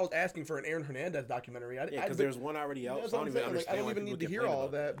it's not like I was asking for an Aaron Hernandez documentary. Because there's one already out. That's So I what don't I'm even saying. Like, I understand. don't why even people need to get hear played all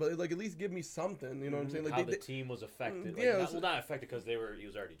about that, but like at least give me something. You know what I'm saying? Like How the team was affected. Like, yeah, not affected because he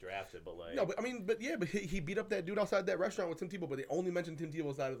was already drafted, but like No, but I mean, but he beat up that dude outside that restaurant with Tim Tebow, but they only mentioned Tim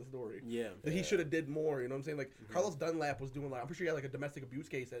Tebow's side of the story. Yeah. That he should have did more. You know what I'm saying? Like Carlos Dunlap was doing like I'm pretty sure he had like a domestic abuse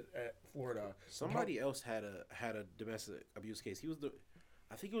case at Florida. Somebody else had a domestic abuse case.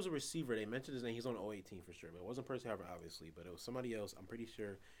 I think it was a receiver. They mentioned his name. He's on the 08 team for sure, but it wasn't Percy Harvin, obviously. But it was somebody else. I'm pretty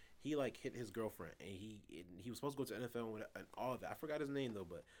sure he like hit his girlfriend, and he was supposed to go to NFL and all of that. I forgot his name though,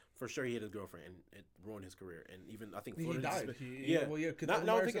 but for sure he hit his girlfriend, and it ruined his career. And even I think He Florida died. just- He- well, yeah, 'cause I Urban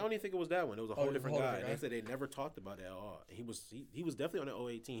Meyer said- don't even think it was that one. It was a Oh, whole it was a different whole guy. different They guy? said they never talked about it at all. He was definitely on the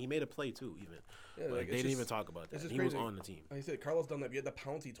 08 team. He made a play too, even. Yeah, But like, they it's didn't even just- talk about that. it's just He was crazy. on the team. Like I said, Carlos Dunlap. You had the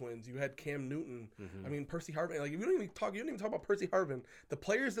Pouncey twins. You had Cam Newton. I mean, Percy Harvin. Like you didn't even talk about Percy Harvin. The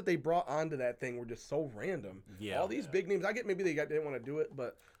players that they brought onto that thing were just so random. Yeah. All these big names. I get maybe they didn't want to do it,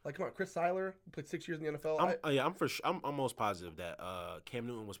 but like come on, Chris Seiler played 6 years in the NFL. I'm almost positive that Cam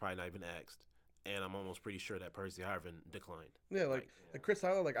Newton was probably not even asked, and I'm almost pretty sure that Percy Harvin declined. Yeah, like Chris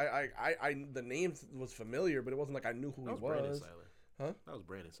Seiler, like I the name was familiar, but it wasn't like I knew who That he was Brandon was. Seiler. Huh? That was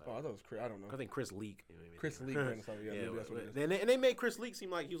Brandon Oh, I Seiler. thought it was Chris. I don't know. I think Chris Leak. Chris Leak, Brandon Seiler. Yeah, maybe that's what it is. And they made Chris Leak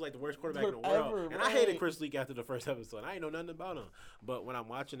seem like he was like the worst quarterback in the world. Ever, And I hated right. Chris Leak after the first episode. I ain't know nothing about him. But when I'm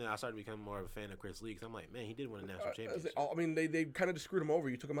watching it, I started becoming more of a fan of Chris Leak. So I'm like, man, he did win a national championship. I mean, they kind of just screwed him over.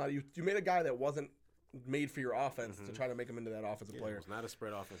 You took him out. You made a guy that wasn't made for your offense to try to make him into that offensive It player. was not a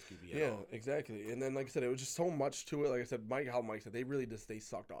spread offense QB at Yeah, all. exactly. And then, like I said, it was just so much to it. Like I said, Mike said, they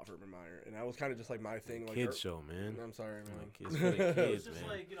sucked off Urban Meyer, and that was kind of just like my thing. Like, Kids show, man. I'm sorry, man. Kids for the it was kids, just man.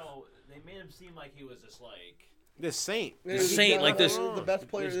 like they made him seem like he was just like The Saint. Yeah, The he's Saint, got- like this- the best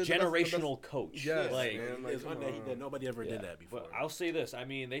player, this the best- generational coach. Yes, like man. Like, It's come one that on. nobody ever did that before. But I'll say this. I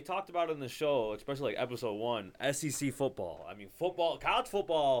mean, they talked about it in the show, especially like episode 1, SEC football. I mean, college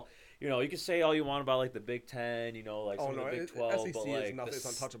football, you can say all you want about like the Big 10, like some of the Big 12, SEC but is like nothing. It's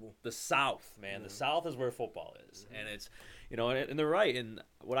untouchable. the South, man. The South is where football is. And it's, and they're right. And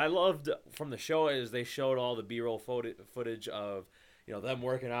what I loved from the show is they showed all the B-roll footage of, them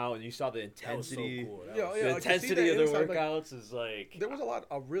working out, and you saw the That was so intensity. cool. That Yeah, was- yeah. The like, to see intensity that of their inside, like, workouts is like. There was a lot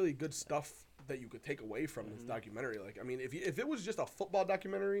of really good stuff that you could take away from this documentary. Like, I mean, if it was just a football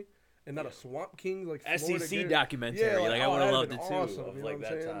documentary and not a Swamp King like Florida SEC Gator- documentary. Like, I would have that'd loved been it too. awesome, Of you know like what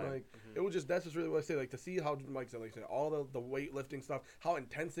I'm that saying? time. Like, it was just that's just really what I say. Like to see how Mike said, like all the weightlifting stuff, how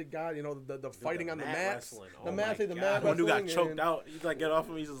intense it got. The fighting on the mat mats, wrestling. the Oh mat, my the God. mat One dude got wrestling, choked and- out. He's like, get off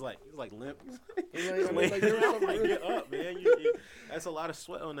of me. He's like limp. And, like, He's I mean, like, there was I'm something like, really- get up, man. That's a lot of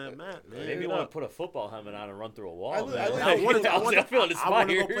sweat on that mat, man. Maybe you Get want up. to put a football helmet on and run through a wall. I man. wanted- I'm feeling I want to go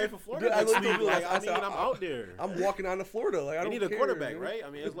inspired. play for Florida Dude, I next literally- season. Like, I said, I'm out there. I'm walking on to Florida. Like I You don't need a care, quarterback, dude. right? I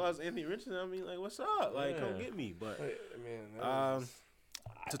mean, as long as Anthony Richardson, I mean, like, what's up? Like, come get me. But Like, man, that was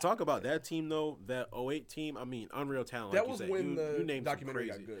to talk about that team though, that 08 team, I mean, unreal talent. That like was you said. when the you named some documentary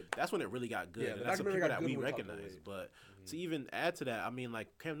got crazy. good. That's when it really got good. Yeah, and the that's the documentary people got that we good when we talked recognize. about But to even add to that, I mean, like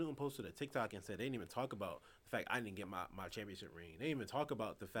Cam Newton posted a TikTok and said they didn't even talk about the fact I didn't get my championship ring. They didn't even talk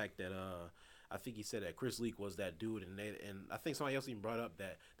about the fact that I think he said that Chris Leak was that dude, and I think somebody else even brought up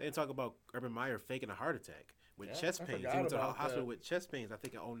that they didn't talk about Urban Meyer faking a heart attack with chest I pains. He forgot went to the about hospital that. with chest pains. I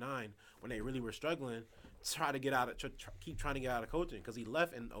think in 2009 when they really were struggling. Keep trying to get out of coaching because he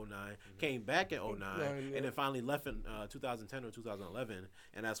left in 2009, came back in 2009, and then finally left in 2010 or 2011,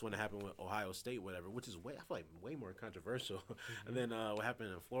 and that's when it happened with Ohio State, whatever, which is I feel like way more controversial than what happened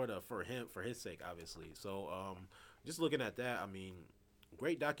in Florida for his sake, obviously. So just looking at that, I mean,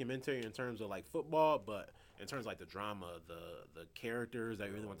 great documentary in terms of like football, but in terms of like the drama, the characters that I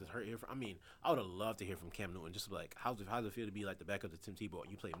really want to hear from. I mean, I would have loved to hear from Cam Newton, just like how's it feel to be like the backup to Tim Tebow?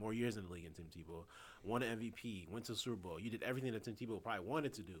 You played more years in the league than Tim Tebow, won an MVP, went to the Super Bowl. You did everything that Tim Tebow probably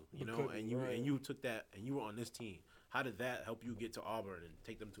wanted to do, and you took that and you were on this team. How did that help you get to Auburn and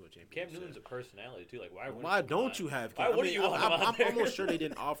take them to a championship? Cam Newton's a personality too. Like, Why don't you have Cam? Why wouldn't you want him on I'm there? almost sure they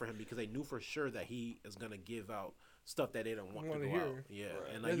didn't offer him because they knew for sure that he is gonna give out stuff that they don't want to go hear. out. Yeah,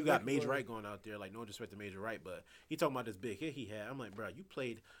 Right. and like That's you got exactly Major what- Wright going out there. Like no disrespect to Major Wright, but he talking about this big hit he had. I'm like, bro, you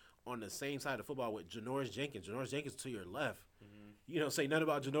played on the same side of football with Janoris Jenkins. Janoris Jenkins to your left. say nothing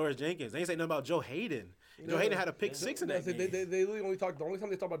about Janoris Jenkins. They ain't say nothing about Joe Hayden. Joe Hayden had a pick six in that game. They literally only talked. The only time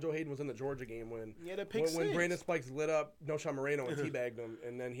they talked about Joe Hayden was in the Georgia game when when Brandon Spikes lit up Noshawn Moreno and teabagged him,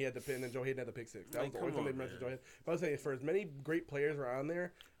 and then he had the and then Joe Hayden had the pick six. That was the only time they mentioned Joe Hayden. But I was saying, for as many great players were on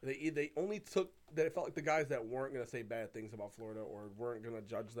there, they only took that. It felt like the guys that weren't going to say bad things about Florida or weren't going to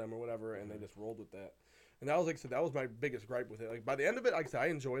judge them or whatever, and they just rolled with that. And that was like I said, that was my biggest gripe with it. Like by the end of it, like I said, I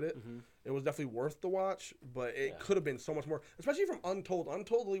enjoyed it. Mm-hmm. It was definitely worth the watch, but it could have been so much more. Especially from Untold.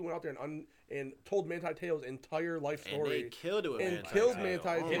 Untold went out there and told Manti Te'o's entire life story. And they killed it with and Manti killed Te'o. Manti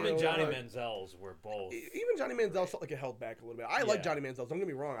Te'o. Him and Johnny Manziel's were both. Even Johnny Manziel felt like it held back a little bit. I like Johnny Manziel. Don't get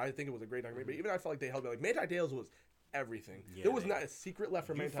me wrong. I think it was a great documentary. But even I felt like they held back. Like Manti Te'o's was everything. Yeah, there was not a secret left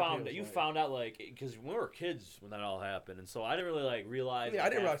from Manti Te'o's. You found out like because we were kids when that all happened, and so I didn't really like realize. Yeah, like, I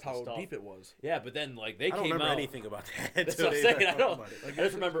didn't realize how stuff. deep it was. Yeah, but then like they I don't came remember out. anything about that. That's what I'm saying. I don't. Like, I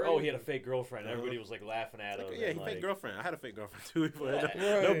just remember. Oh, he had a fake girlfriend. Everybody was like laughing at him. Yeah, and, he like, fake girlfriend. I had a fake girlfriend too. Before. Right.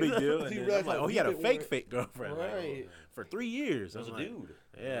 No big deal. So And you then realize I'm like, how he had a deep it fake went. fake girlfriend. Like, Right. for 3 years. It was a dude.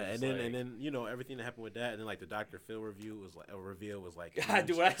 Yeah, It was and then everything that happened with that, and then like the Dr. Phil review was like a reveal was like. God,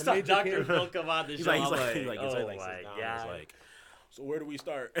 dude, when I saw major Dr. cameo. Phil come on the He's show, like, I'm like, he's like, oh sits my down, god. I was like, so where do we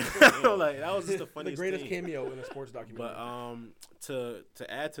start? Like that was just the The funniest greatest thing. cameo in a sports documentary. But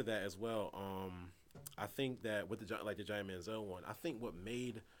to add to that as well, I think that with the Johnny Manziel one, I think what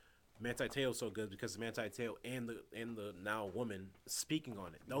made Manti Te'o so good because Manti Te'o and the now woman speaking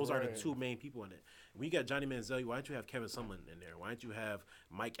on it. Those are the two main people in it. When you got Johnny Manziel, why don't you have Kevin Sumlin in there? Why don't you have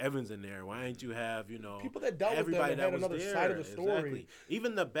Mike Evans in there? Why don't you have people that dealt with them everybody and that had was another there? side of the story? Exactly.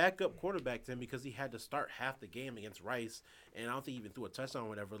 Even the backup quarterback to him because he had to start half the game against Rice, and I don't think he even threw a touchdown or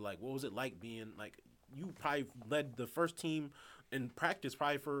whatever. Like, what was it like being like? You probably led the first team in practice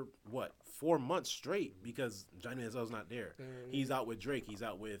probably for 4 months straight because Johnny Manziel's not there. He's out with Drake. He's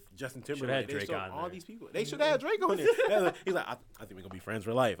out with Justin Timberlake. had Drake on all there. these people. They should have had Drake on there. He's like, I think we're gonna be friends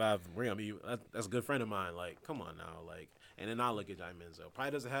for life. We're gonna be. That's a good friend of mine. Like, come on now. Like, and then I look at Johnny Manziel.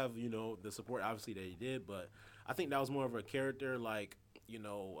 Probably doesn't have the support obviously that he did, but I think that was more of a character like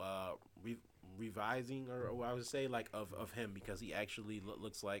revising or I would say like of him because he actually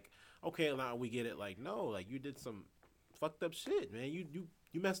looks like okay now we get it. Like no, like you did some fucked up shit, man.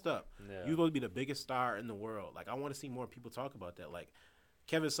 You messed up. Yeah. You're supposed to be the biggest star in the world. Like I want to see more people talk about that. Like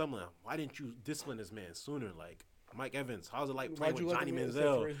Kevin Sumlin, why didn't you discipline this man sooner? Like Mike Evans, how's it like playing Why'd you with let Johnny him in? For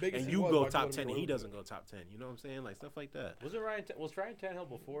Manziel as big as and he you was, go why'd you top let him 10 go and he over doesn't go top 10? You know what I'm saying? Like stuff like that. Was Ryan Tannehill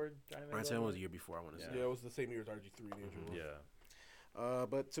before Johnny Manziel? Ryan Tannehill was a year before I want to say. Yeah, it was the same year as RG3. Yeah.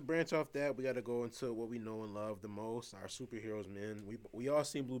 But to branch off that, we got to go into what we know and love the most, our superheroes, man. We all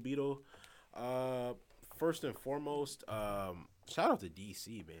seen Blue Beetle. First and foremost, shout out to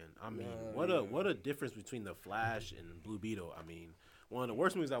DC, man. I mean, what a difference between the Flash and Blue Beetle. I mean, one of the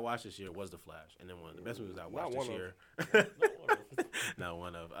worst movies I watched this year was The Flash, and then one of the best movies I watched this year. Not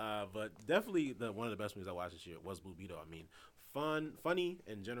one of, but definitely one of the best movies I watched this year was Blue Beetle. I mean, funny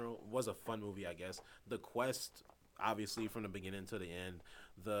in general. Was a fun movie, I guess. The quest, obviously, from the beginning to the end.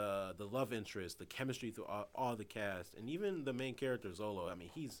 The love interest, the chemistry through all the cast, and even the main character Zolo. I mean,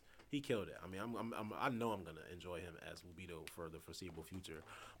 he killed it. I mean, I know I'm gonna enjoy him as Blue Beetle for the foreseeable future.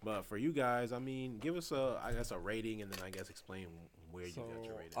 But for you guys, I mean, give us a rating, and then I guess explain where you got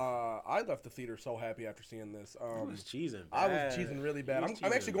your rating. I left the theater so happy after seeing this. I was cheesing. I was cheesing really bad.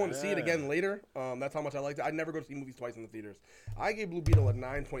 I'm actually going to see it again later. That's how much I liked it. I never go to see movies twice in the theaters. I gave Blue Beetle a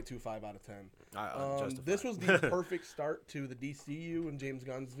 9.25 out of 10. This was the perfect start to the DCU and James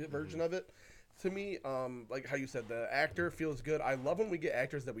Gunn's version of it. To me, like how you said, the actor feels good. I love when we get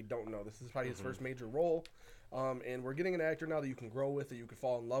actors that we don't know. This is probably his first major role. And we're getting an actor now that you can grow with, that you can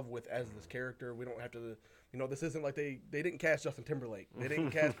fall in love with as this character. We don't have to, this isn't like they didn't cast Justin Timberlake. They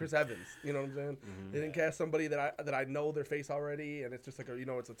didn't cast Chris Evans. You know what I'm saying? They didn't cast somebody that I know their face already, and it's just like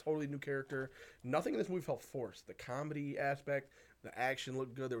it's a totally new character. Nothing in this movie felt forced. The comedy aspect, the action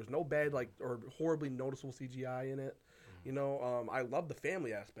looked good. There was no bad or horribly noticeable CGI in it. I love the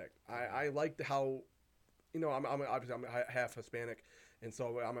family aspect. I liked how, I'm half Hispanic, and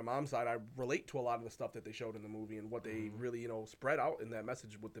so on my mom's side, I relate to a lot of the stuff that they showed in the movie and what they really, spread out in that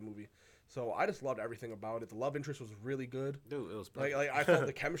message with the movie. So I just loved everything about it. The love interest was really good. Dude, it was like I felt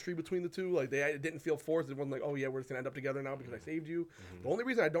the chemistry between the two. Like it didn't feel forced. It wasn't like, oh yeah, we're just gonna end up together now because I saved you. The only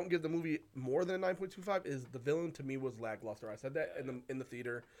reason I don't give the movie more than a 9.25 is the villain to me was lackluster. I said that in the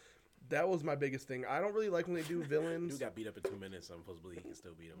theater. That was my biggest thing. I don't really like when they do villains. Dude got beat up in 2 minutes. So I'm supposed to believe he can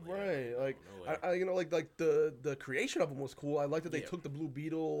still beat him. Right, like the creation of him was cool. I like that they took the Blue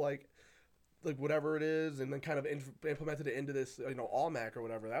Beetle like whatever it is, and then kind of implemented it into this, Almac or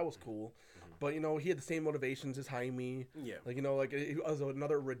whatever. That was cool. But he had the same motivations as Jaime. Yeah. Like he was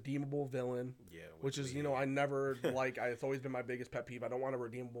another redeemable villain. Yeah. Which is I never it's always been my biggest pet peeve. I don't want a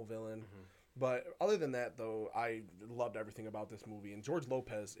redeemable villain. But other than that, though, I loved everything about this movie. And George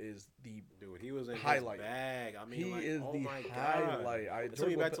Lopez is the he was in highlight. His bag. I mean, he like, is oh the my God. highlight. It took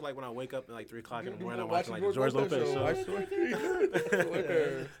me back to like when I wake up at like 3 o'clock in the morning, I'm watching watching like the George Lopez show. I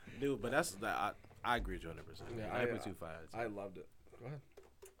swear. Dude, but I agree with you 100%. Yeah, 9.25. I loved it. Go ahead.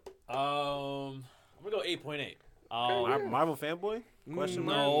 I'm gonna go 8.8. Marvel fanboy? Question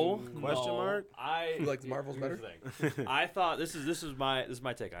mark? No. Question mark? You like the Marvels here's better? the thing. I thought this is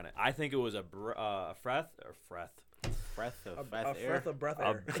my take on it. I think it was a breath of breath air. A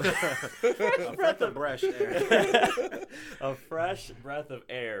breath of fresh air. A fresh breath of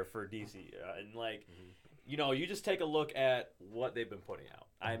air for DC, and like, you just take a look at what they've been putting out.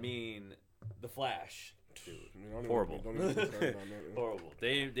 I mean, The Flash. Dude, horrible. Horrible.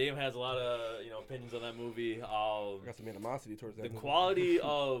 Dave has a lot of opinions on that movie. Got some animosity towards that. The quality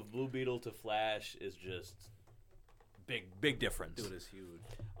of Blue Beetle to Flash is just big difference. Dude, it's huge.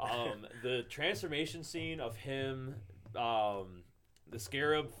 The transformation scene of him, the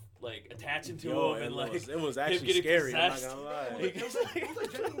Scarab attaching to him, and it was him actually getting scary. possessed. I'm not gonna lie. It was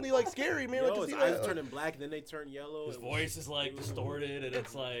genuinely scary, man. Yo, to his see eyes that. turning black, then they turn yellow. His voice is distorted, and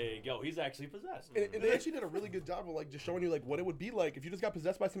it's he's actually possessed. And they actually did a really good job of just showing you what it would be like if you just got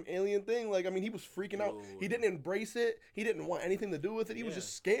possessed by some alien thing. He was freaking out. He didn't embrace it. He didn't want anything to do with it. He was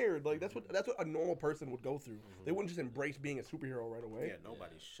just scared. That's what a normal person would go through. They wouldn't just embrace being a superhero right away. Yeah,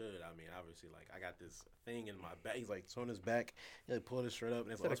 nobody should. I mean, obviously, I got this thing in my back. He's on his back. He pulled his shirt up,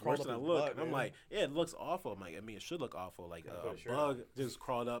 and it's it's worse than I look. And I'm like, yeah, it looks awful. I'm like, I mean, it should look awful. A bug just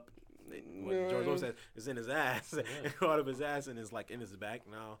crawled up. What George Lopez said is in his ass. It crawled up his ass and is in his back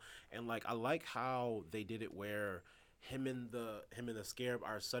now. And I like how they did it where him and the Scarab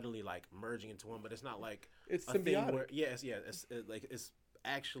are suddenly merging into one, but it's not it's a symbiotic. thing where it's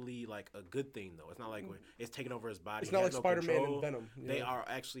actually a good thing though. It's not when it's taking over his body. It's not like Spider-Man and Venom. They are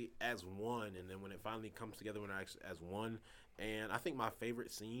actually as one, and then when it finally comes together, when they're actually as one. And I think my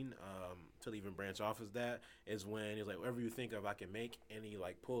favorite scene, to even branch off is when he's whatever you think of, I can make, and he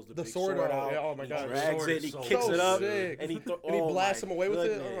pulls the big sword out. Yeah, oh my God, drags it, he so kicks it up, sick. and he blasts him away with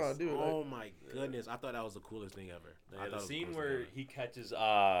it. Oh, dude, oh my goodness, I thought that was the coolest thing ever. Yeah, the scene where he catches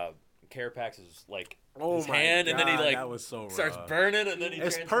Carapax's his hand, and then he that was so starts rough. burning, and then he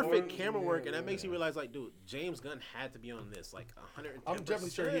it's transforms. perfect camera work, and that makes you realize dude, James Gunn had to be on this 110%. I'm definitely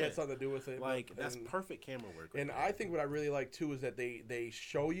sure he had something to do with it. That's perfect camera work. And I think what I really like too is that they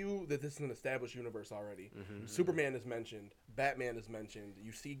show you that this is an established universe already. Superman is mentioned, Batman is mentioned.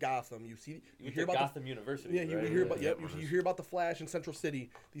 You see Gotham. You hear about Gotham University. Yeah, you hear about you hear about the Flash in Central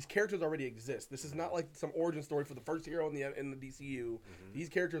City. These characters already exist. This is not some origin story for the first hero in the DCU. These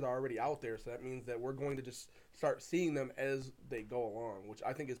characters are already out there, so that means that we're going to just start seeing them as they go along, which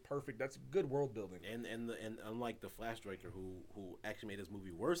I think is perfect. That's good world building. And unlike the Flash director who actually made this movie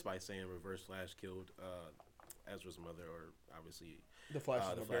worse by saying Reverse Flash killed Ezra's mother, or obviously the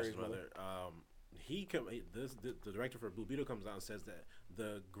Flash's mother. The director for Blue Beetle comes out and says that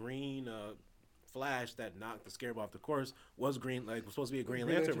the green Flash that knocked the Scarab off the course was green, was supposed to be a Green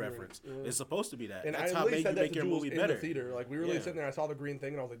Lantern reference. Yeah. It's supposed to be that. And that's I how really said that make to your Jules movie in better. the theater. We were really sitting there. I saw the green thing,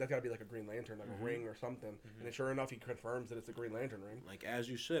 and I was like, "That's got to be a Green Lantern, a ring or something." And then sure enough, he confirms that it's a Green Lantern ring. As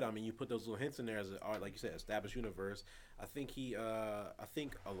you should. I mean, you put those little hints in there as like you said, established universe. I think I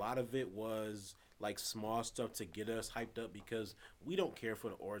think a lot of it was small stuff to get us hyped up because we don't care for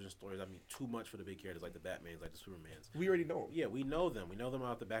the origin stories. I mean, too much for the big characters like the Batmans, like the Supermans. We already know them. Yeah, we know them. We know them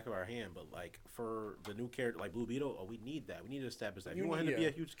out the back of our hand. But for the new character like Blue Beetle, we need that. We need to establish that. You want him to be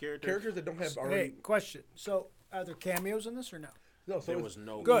a huge character. Characters that don't have already. Hey, question. So, are there cameos in this or no? No, so there was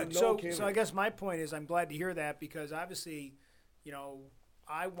no. Good. No So I guess my point is, I'm glad to hear that because obviously,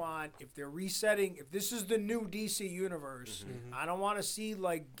 I want, if they're resetting, if this is the new DC universe, I don't want to see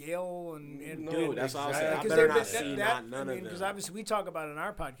Gale and dude, that's all I'm saying. I because better not see none of them. Because obviously we talk about it in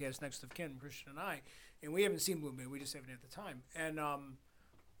our podcast Next of Kin, Christian and I, and we haven't seen Blue Beetle. We just haven't had the time. And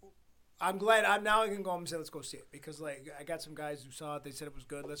I'm glad. I can go home and say let's go see it because I got some guys who saw it. They said it was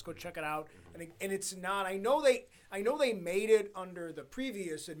good. Let's go check it out. And it's not. I know they made it under the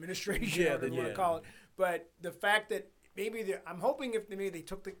previous administration, whatever you want to call it. But the fact that maybe I'm hoping if maybe they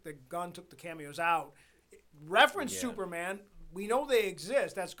took took the cameos out, reference Superman. We know they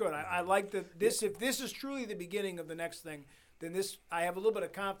exist. That's good. I like that. If this is truly the beginning of the next thing, then I have a little bit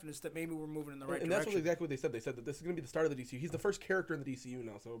of confidence that maybe we're moving in the right and direction. that's exactly what they said. They said that this is going to be the start of the DCU. He's the first character in the DCU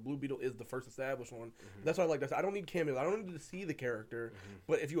now, so Blue Beetle is the first established one. That's what I like. I don't need cameos. I don't need to see the character.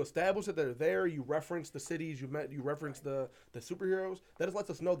 But if you establish that they're there, you reference the cities you met, you reference the superheroes, that just lets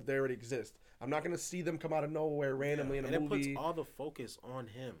us know that they already exist. I'm not going to see them come out of nowhere randomly in a and movie. it puts all the focus on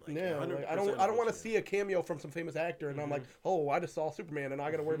him. Like, Yeah, like, I don't want to see a cameo from some famous actor, and I'm like, oh, I just saw Superman, and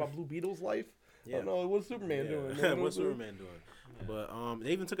I got to worry about Blue Beetle's life. Yeah. Oh no, what's Superman doing? What's Superman doing? But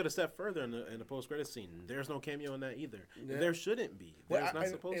they even took it a step further in the post credit scene. There's no cameo in that either. Yeah. There shouldn't be. Well, There's not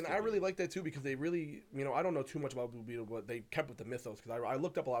supposed to. And I really like that too because they really, I don't know too much about Blue Beetle, but they kept with the mythos because I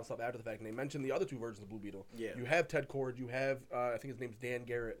looked up a lot of stuff after the fact, and they mentioned the other two versions of Blue Beetle. Yeah. You have Ted Kord, you have I think his name's Dan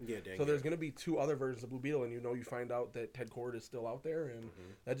Garrett. Yeah, Dan So there's Garrett. going to be two other versions of Blue Beetle, and you find out that Ted Kord is still out there, and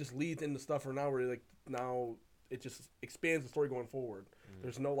that just leads into stuff for now where now it just expands the story going forward.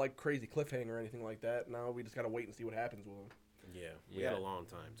 There's no crazy cliffhanger or anything like that. Now we just got to wait and see what happens with him. Yeah, we had a long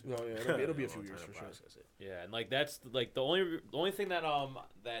time too. No, yeah, it'll be a few long years time for to sure. process it. Yeah, and that's the only thing that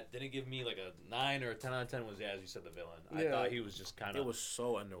that didn't give me like a 9 or a 10 out of 10 was as you said, the villain. I Yeah. thought he was just kind It of was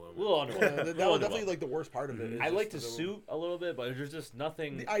so underwhelming. a little Yeah, underwhelming. that was definitely the worst part of it. is I just liked his suit a little bit, but there's just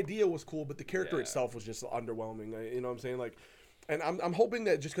nothing. The idea was cool, but the character Yeah. itself was just underwhelming. You know what I'm saying? And I'm hoping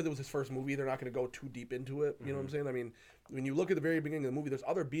that just because it was his first movie, they're not going to go too deep into it. You know what I'm saying? I mean, when you look at the very beginning of the movie, there's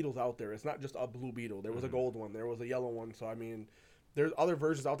other Beetles out there. It's not just a blue Beetle. There was a gold one. There was a yellow one. So, I mean, there's other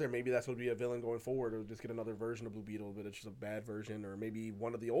versions out there. Maybe that's what would be a villain going forward, or just get another version of Blue Beetle, but it's just a bad version, or maybe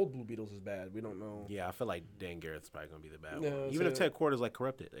one of the old Blue Beetles is bad. We don't know. Yeah, I feel like Dan Garrett's probably gonna be the bad Yeah, one. so- Even if Ted Kord is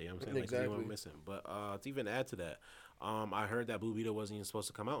corrupted, you know what I'm saying? Exactly. Like, missing. But to even add to that, I heard that Blue Beetle wasn't even supposed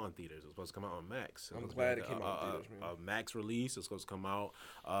to come out on theaters. It was supposed to come out on Max. I'm was glad like it came out on theaters, man. A Max release. It's supposed to come out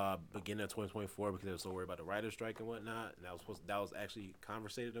beginning of 2024 because they were so worried about the writer's strike and whatnot. And that was actually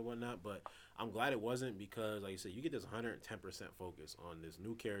conversated and whatnot. But I'm glad it wasn't because, like you said, you get this 110% focus on this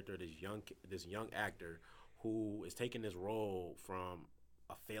new character, this young actor who is taking this role from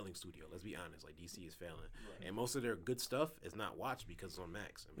a failing studio. Let's be honest, DC is failing, and most of their good stuff is not watched because it's on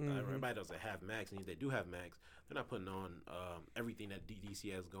Max. Everybody doesn't have Max, and if they do have Max, they're not putting on everything that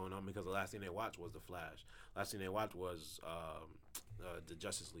DC has going on because the last thing they watched was The Flash. Last thing they watched was the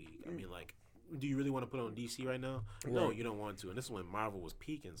Justice League. I mean, do you really want to put on DC right now? No, you don't want to. And this is when Marvel was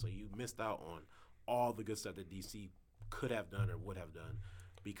peaking, so you missed out on all the good stuff that DC could have done or would have done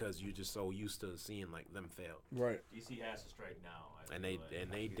because you're just so used to seeing them fail. Right. DC has to strike now. And they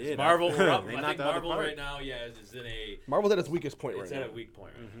did. Marvel, They I knocked think it out of the Marvel park. right now, is in a Marvel's at its weakest point it's right at now. a weak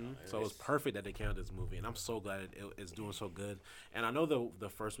point right now. So it was perfect that they came out with this movie, and I'm so glad it's doing so good. And I know the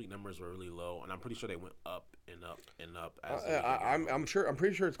first week numbers were really low, and I'm pretty sure they went up and up and up. As the week went on. I'm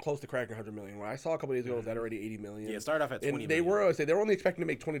pretty sure it's close to cracking 100 million. When I saw a couple days ago, it was at already 80 million. Yeah, it started off at 20 and they million. were only expecting to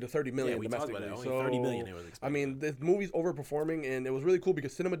make 20 to 30 million Yeah, we talked about domestically. it. Only 30 million they was expecting. I mean, this movie's overperforming, and it was really cool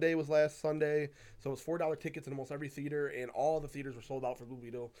because Cinema Day was last Sunday, so it was $4 tickets in almost every theater, and all the theaters were sold out for Blue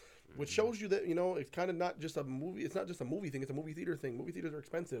Beetle, which shows you that it's kind of not just a movie. It's not just a movie thing; it's a movie theater thing. Movie theaters are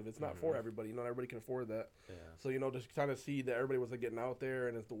expensive. It's not for everybody. Not everybody can afford that. Yeah. So just kind of see that everybody was getting out there,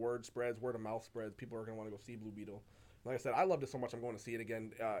 and as the word of mouth spreads, people are going to want to go see Blue Beetle. Like I said, I loved it so much. I'm going to see it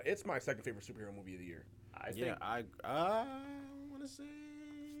again. It's my second favorite superhero movie of the year. I think I want to say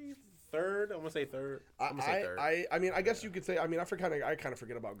third. I'm gonna say third. I'm gonna say third. I mean, I guess you could say. I mean, I kind of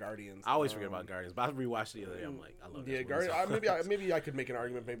forget about Guardians. I always forget about Guardians, but I rewatched it the other day. I'm like, I love Yeah, this Guardians. Maybe I could make an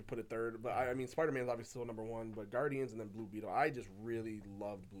argument, maybe put it third. But I mean, Spider-Man's obviously still number one. But Guardians and then Blue Beetle. I just really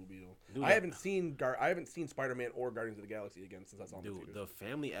loved Blue Beetle. Dude, I haven't seen Spider-Man or Guardians of the Galaxy again since I saw them in Dude, theaters. the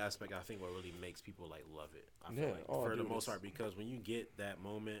family aspect, I think, what really makes people love it. I feel Yeah. like Oh, for the dude, most it's- part, because when you get that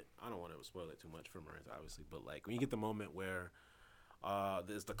moment, I don't want to spoil it too much for Marissa, obviously, but when you get the moment where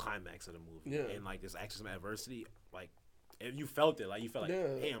there's the climax of the movie, Yeah. and there's actually some adversity, if you felt it, you felt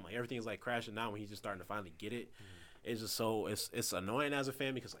Yeah. damn, everything is crashing down when he's just starting to finally get it. It's just so it's annoying as a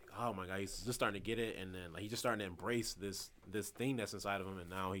fan because oh my god, he's just starting to get it, and then he's just starting to embrace this thing that's inside of him, and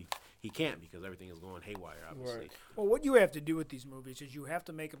now he can't because everything is going haywire, obviously. Right. Well, what you have to do with these movies is you have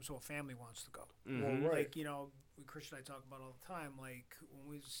to make them so a family wants to go. Well, right. Christian and I talk about all the time, when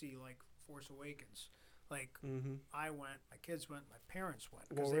we see Force Awakens, I went, my kids went, my parents went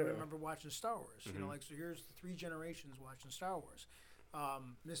because Well, they yeah. remember watching Star Wars. So here's the 3 generations watching Star Wars.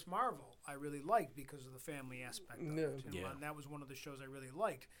 Miss Marvel, I really liked because of the family aspect of it. Yeah. And that was one of the shows I really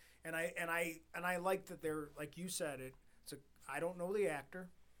liked. And I liked that they're, like you said, I don't know the actor,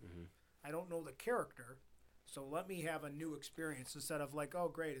 I don't know the character. So let me have a new experience instead of oh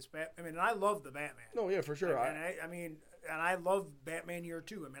great, it's Batman. I mean, and I love the Batman. No, yeah, for sure. And I love Batman Year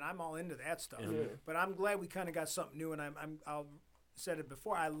 2. I mean, I'm all into that stuff. Yeah. But I'm glad we kind of got something new, and said it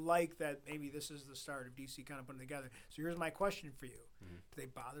before. I like that maybe this is the start of DC kind of putting it together. So here's my question for you: Do they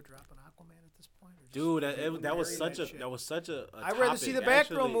bother dropping Aquaman at this point? Or just Dude, fucking that was bury such a shit? that was such a I'd rather see the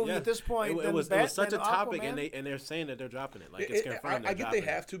Batgirl movie at this point It than was Bat- such a than topic, Aquaman. and they're saying that they're dropping it. Like it's confirmed. I get they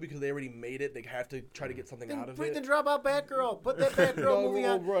have to because they already made it. They have to try to get something out of it. Then drop out Batgirl. Put that Batgirl No, movie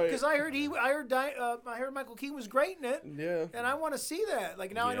on. right. Because I heard Michael Keaton was great in it. Yeah. And I want to see that.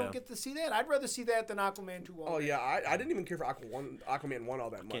 Like now I Yeah. don't get to see that. I'd rather see that than Aquaman 2. Oh yeah, I didn't even care for Aquaman 1 all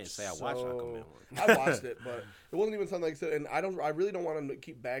that much. Can't say I watched Aquaman 1. I watched it, but it wasn't even something like that. And I really don't want them to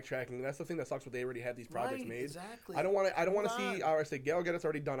keep backtracking. And that's the thing that sucks. But they already have these projects Right, made. exactly. I don't want to Move see. on. I say Gal Gadot's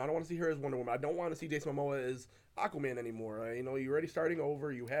already done. I don't want to see her as Wonder Woman. I don't want to see Jason Momoa as Aquaman anymore. You're already starting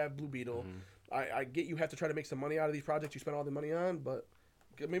over. You have Blue Beetle. I get you have to try to make some money out of these projects you spent all the money on, but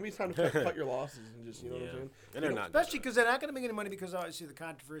maybe it's time to cut your losses and just what I'm saying. And they're not Especially because they're not going to make any money because obviously the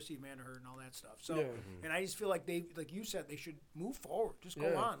controversy of Amber Heard and all that stuff. So, Yeah. and I just feel like like you said, they should move forward. Just go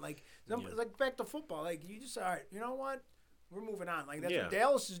Yeah. on. Like back to football. Like you just all right. You know what? We're moving on. Like that's Yeah. what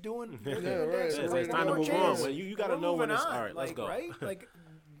Dallas is doing. They're Yeah, doing right. that, so It's we're time to more move chance. on. Well, you gotta We're know when moving it's on. all right. Let's Like, go. Right? Like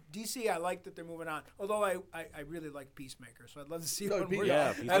DC, I like that they're moving on. Although I really like Peacemaker, so I'd love to see No, one more.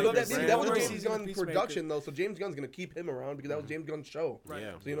 yeah, I love that. Peacemaker's That was a great. James Season of Gunn Peacemaker. production though, so James Gunn's gonna keep him around because that was James Gunn's show. Right.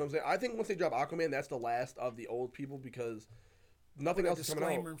 Yeah. So you know what I'm saying? I think once they drop Aquaman, that's the last of the old people because nothing else is coming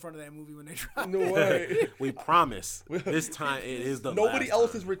Disclaimer out. in front of that movie when they drop No it. way. We promise. This time it is the Nobody last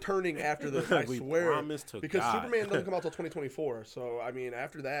else time. is returning after this. I We swear. promise to because God. Superman doesn't come out till 2024. So I mean,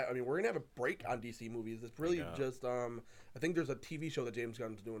 after that, we're gonna have a break on DC movies. It's really Yeah. just I think there's a TV show that James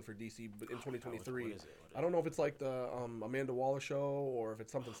Gunn's doing for DC in 2023. What is it? I don't know if it's like the Amanda Waller show or if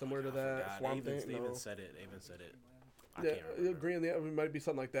it's something similar to that. God, Swamp they Thing. even No. said it. They even said it. I Yeah, can't remember. agreeing. Yeah, it might be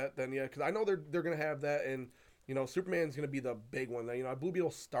something like that. Then yeah, because I know they're gonna have that, and Superman's gonna be the big one. Blue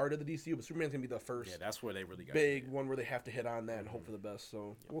Beetle started the DCU, but Superman's gonna be the first Yeah, that's where they really got big it. one where they have to hit on that and hope for the best.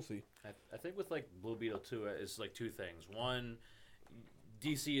 So we'll see. I think with like Blue Beetle too, it's like two things. One,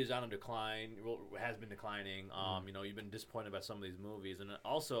 DC is on a decline, has been declining. You've been disappointed by some of these movies, and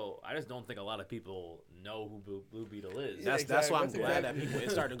also I just don't think a lot of people know who Blue Beetle is. Yeah, That's why I'm exactly. glad that people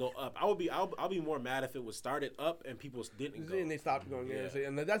it's starting to go up. I'll be more mad if it was started up and people didn't go. And they stopped going. Yeah.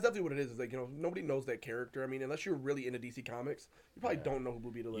 And that's definitely what it is. Is like nobody knows that character. I mean, unless you're really into DC Comics, you probably don't know who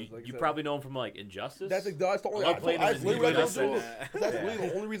Blue Beetle is. Like I You said. probably know him from like Injustice. That's the only. I played him in literally what I Injustice. told you. That's really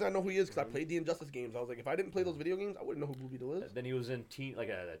the only reason I know who he is because I played the Injustice games. I was like, if I didn't play those video games, I wouldn't know who Blue Beetle is. Then he was in Teen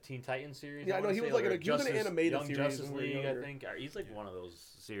Titans series. Yeah, I know, wanna he was say, like or he was in an animated Young series Justice when we were League, I younger. think. Or he's like one of those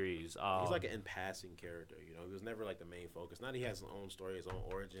series. He's like an in passing character. He was never like the main focus. Now he has his own story, his own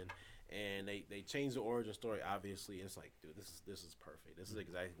origin, and they changed the origin story obviously. And it's like, dude, this is perfect. This is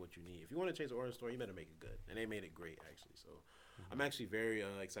exactly what you need. If you want to change the origin story, you better make it good, and they made it great actually. So I'm actually very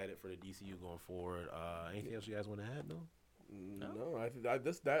excited for the DCU going forward. Anything else you guys want to add? No. No,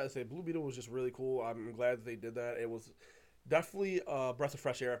 I say Blue Beetle was just really cool. I'm glad that they did that. It was definitely a breath of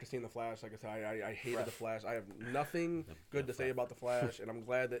fresh air after seeing the Flash. Like I said, I hated the Flash. I have nothing good to say about the Flash, and I'm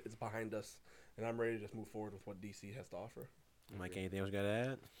glad that it's behind us. And I'm ready to just move forward with what DC has to offer. Mike, anything else you got to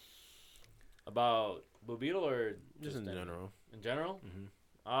add? About Blue Beetle or Just in general. In general?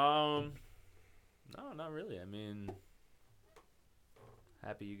 Mm-hmm. No, not really. I mean,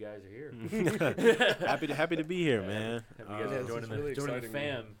 happy you guys are here. happy to be here, man. Happy you guys Yeah, are this joining is the really joining the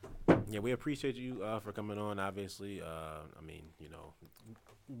exciting, fam. Yeah, we appreciate you for coming on. Obviously,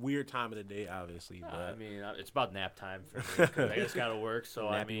 weird time of the day, obviously. But I mean, it's about nap time for me 'cause I just gotta work. So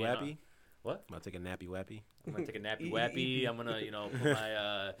I nappy mean, wappy. what? I'm gonna take a nappy wappy. I'm gonna take a nappy wappy. I'm gonna, put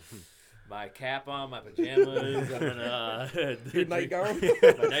my my cap on, my pajamas. I'm gonna Your nightgown?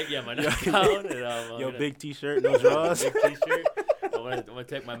 my nightgown. And Yo, big T-shirt, no drawers. big t-shirt. I'm gonna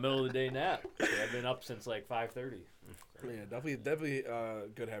take my middle of the day nap. So I've been up since like 5:30. Yeah, definitely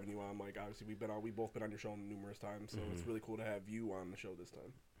good having you on, Mike. Obviously, we've both been on your show numerous times, so it's really cool to have you on the show this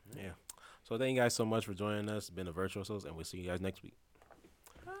time. Yeah. So thank you guys so much for joining us. It's been a virtual show, and we'll see you guys next week.